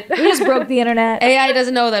stumped internet. it. We just broke the internet. AI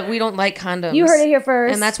doesn't know that we don't like condoms. You heard it here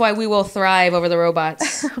first. And that's why we will thrive over the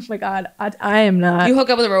robots. Oh my god, I am not. You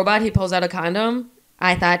hook up with a robot, he pulls out a condom.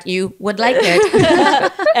 I thought you would like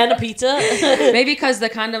it. And a pizza. Maybe because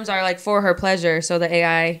the condoms are like for her pleasure, so the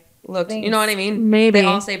AI looked. You know what I mean? Maybe. They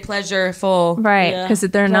all say pleasureful. right, Yeah. because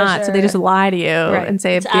they're not, so they just lie to you and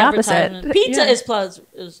say It's the opposite. advertisement. Pizza is pleasure.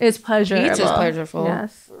 It's pleasurable. Pizza's pleasureful.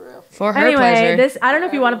 Yes. For her Anyway, pleasure. I don't know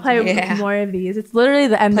if you want to play Yeah. more of these. It's literally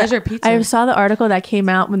the end. Pleasure pizza. I saw the article that came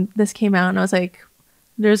out when this came out, and I was like,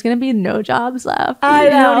 "There's gonna be no jobs left. I You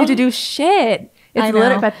know. don't need to do shit." It's I know.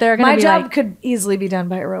 literally, but they're gonna My be job like, could easily be done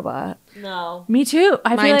by a robot. No. "Me too."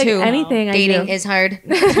 I Mine feel like too. anything I Dating do. is hard.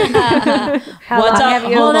 How What's long up,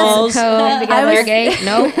 have you homos? been together? You're gay?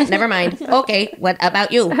 No, never mind. Okay, what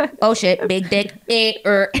about you? Oh shit, big dick.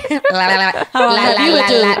 La, la, la. How long La, have la, you la,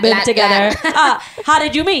 two la, been la, together? la. How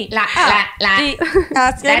did you meet? La, la, la.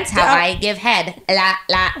 That's That's how I give head. La,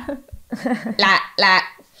 la. La, la.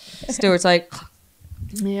 Stuart's like,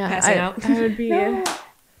 Yeah, Passing out. I would be. is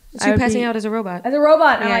I you would passing be- out as a robot? As a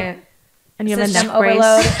robot, and Yeah, I'm yeah. like, And you have a system neck brace.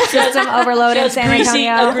 overload. System overload in Just San greasy,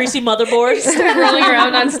 Antonio. a greasy motherboard. Rolling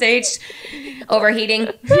around on stage. Overheating.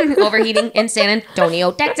 Overheating in San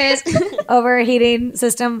Antonio, Texas. Overheating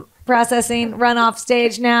system processing. Run off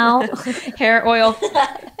stage now. Hair oil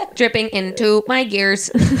dripping into my gears.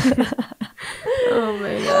 Oh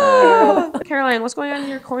my god. Caroline, what's going on in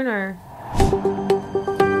your corner?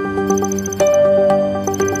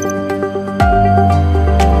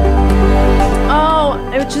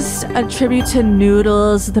 Oh, it was just a tribute to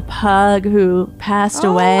Noodles, the pug who passed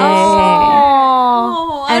away.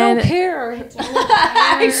 Oh, I don't And- care.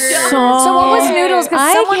 So, So what was Noodles? Because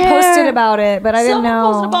I someone care. posted about it, but I didn't Someone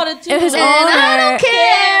know. posted about it too. His And I owner. don't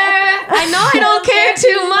care. I know I don't care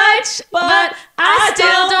too much, but I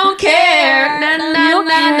still don't care. Na, na, na,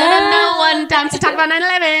 na, na, na. One time to talk about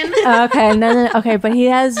 9/11. Okay, no. But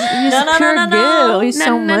he's no, pure no, no. goo. He's No,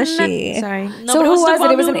 so no, no. mushy. Sorry. No, So but who was was the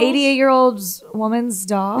it? It was an noodles. 88-year-old woman's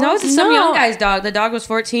dog. No, it's some No. young guy's dog. The dog was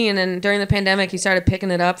 14, and during the pandemic, he started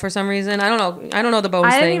picking it up for some reason. I don't know the bones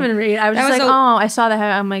I thing. didn't even read. I was That just was like, a- oh, I saw that.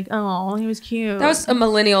 I'm like, oh, he was cute. That was a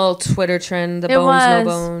millennial Twitter trend. The It bones, no was.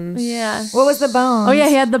 bones. Yeah. What was the bone? Oh yeah,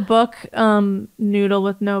 he had the book Noodle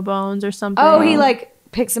with No Bones or something. Oh, he like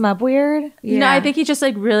picks him up weird. Yeah. No, I think he's just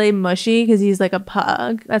like really mushy because he's like a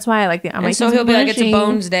pug. That's why I like it. I'm And like, so he's he'll be like, "It's a mushy.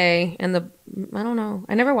 Bones Day," and I don't know.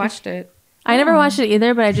 I never watched it. I never watched it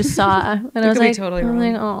either, but I just saw it. And I was could be like, totally I'm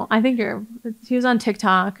like, wrong. oh, I think he was on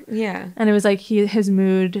TikTok Yeah. and it was like his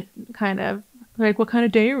mood kind of like, what kind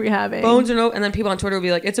of day are we having? Bones or no, and then people on Twitter will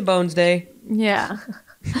be like, "It's a Bones Day." Yeah.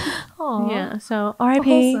 Aw. Yeah. So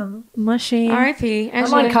R.I.P. Wholesome. Mushy. R.I.P. I'm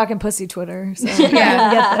Angela. on cock and pussy Twitter. So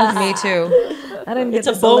Yeah, me too. I didn't get It's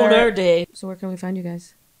a this alert. boner day. So where can we find you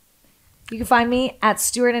guys? You can find me at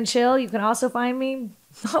Stuart and Chill. You can also find me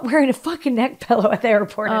not wearing a fucking neck pillow at the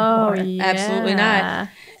airport Oh, anymore. yeah. Absolutely not.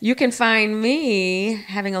 You can find me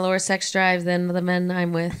having a lower sex drive than the men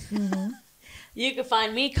I'm with. You can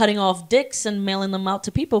find me cutting off dicks and mailing them out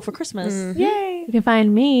to people for Christmas. Yay. You can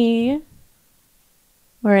find me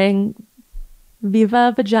wearing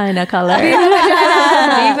Viva Vagina color.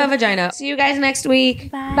 Viva Vagina. See you guys next week.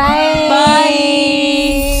 Bye.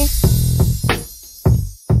 Bye.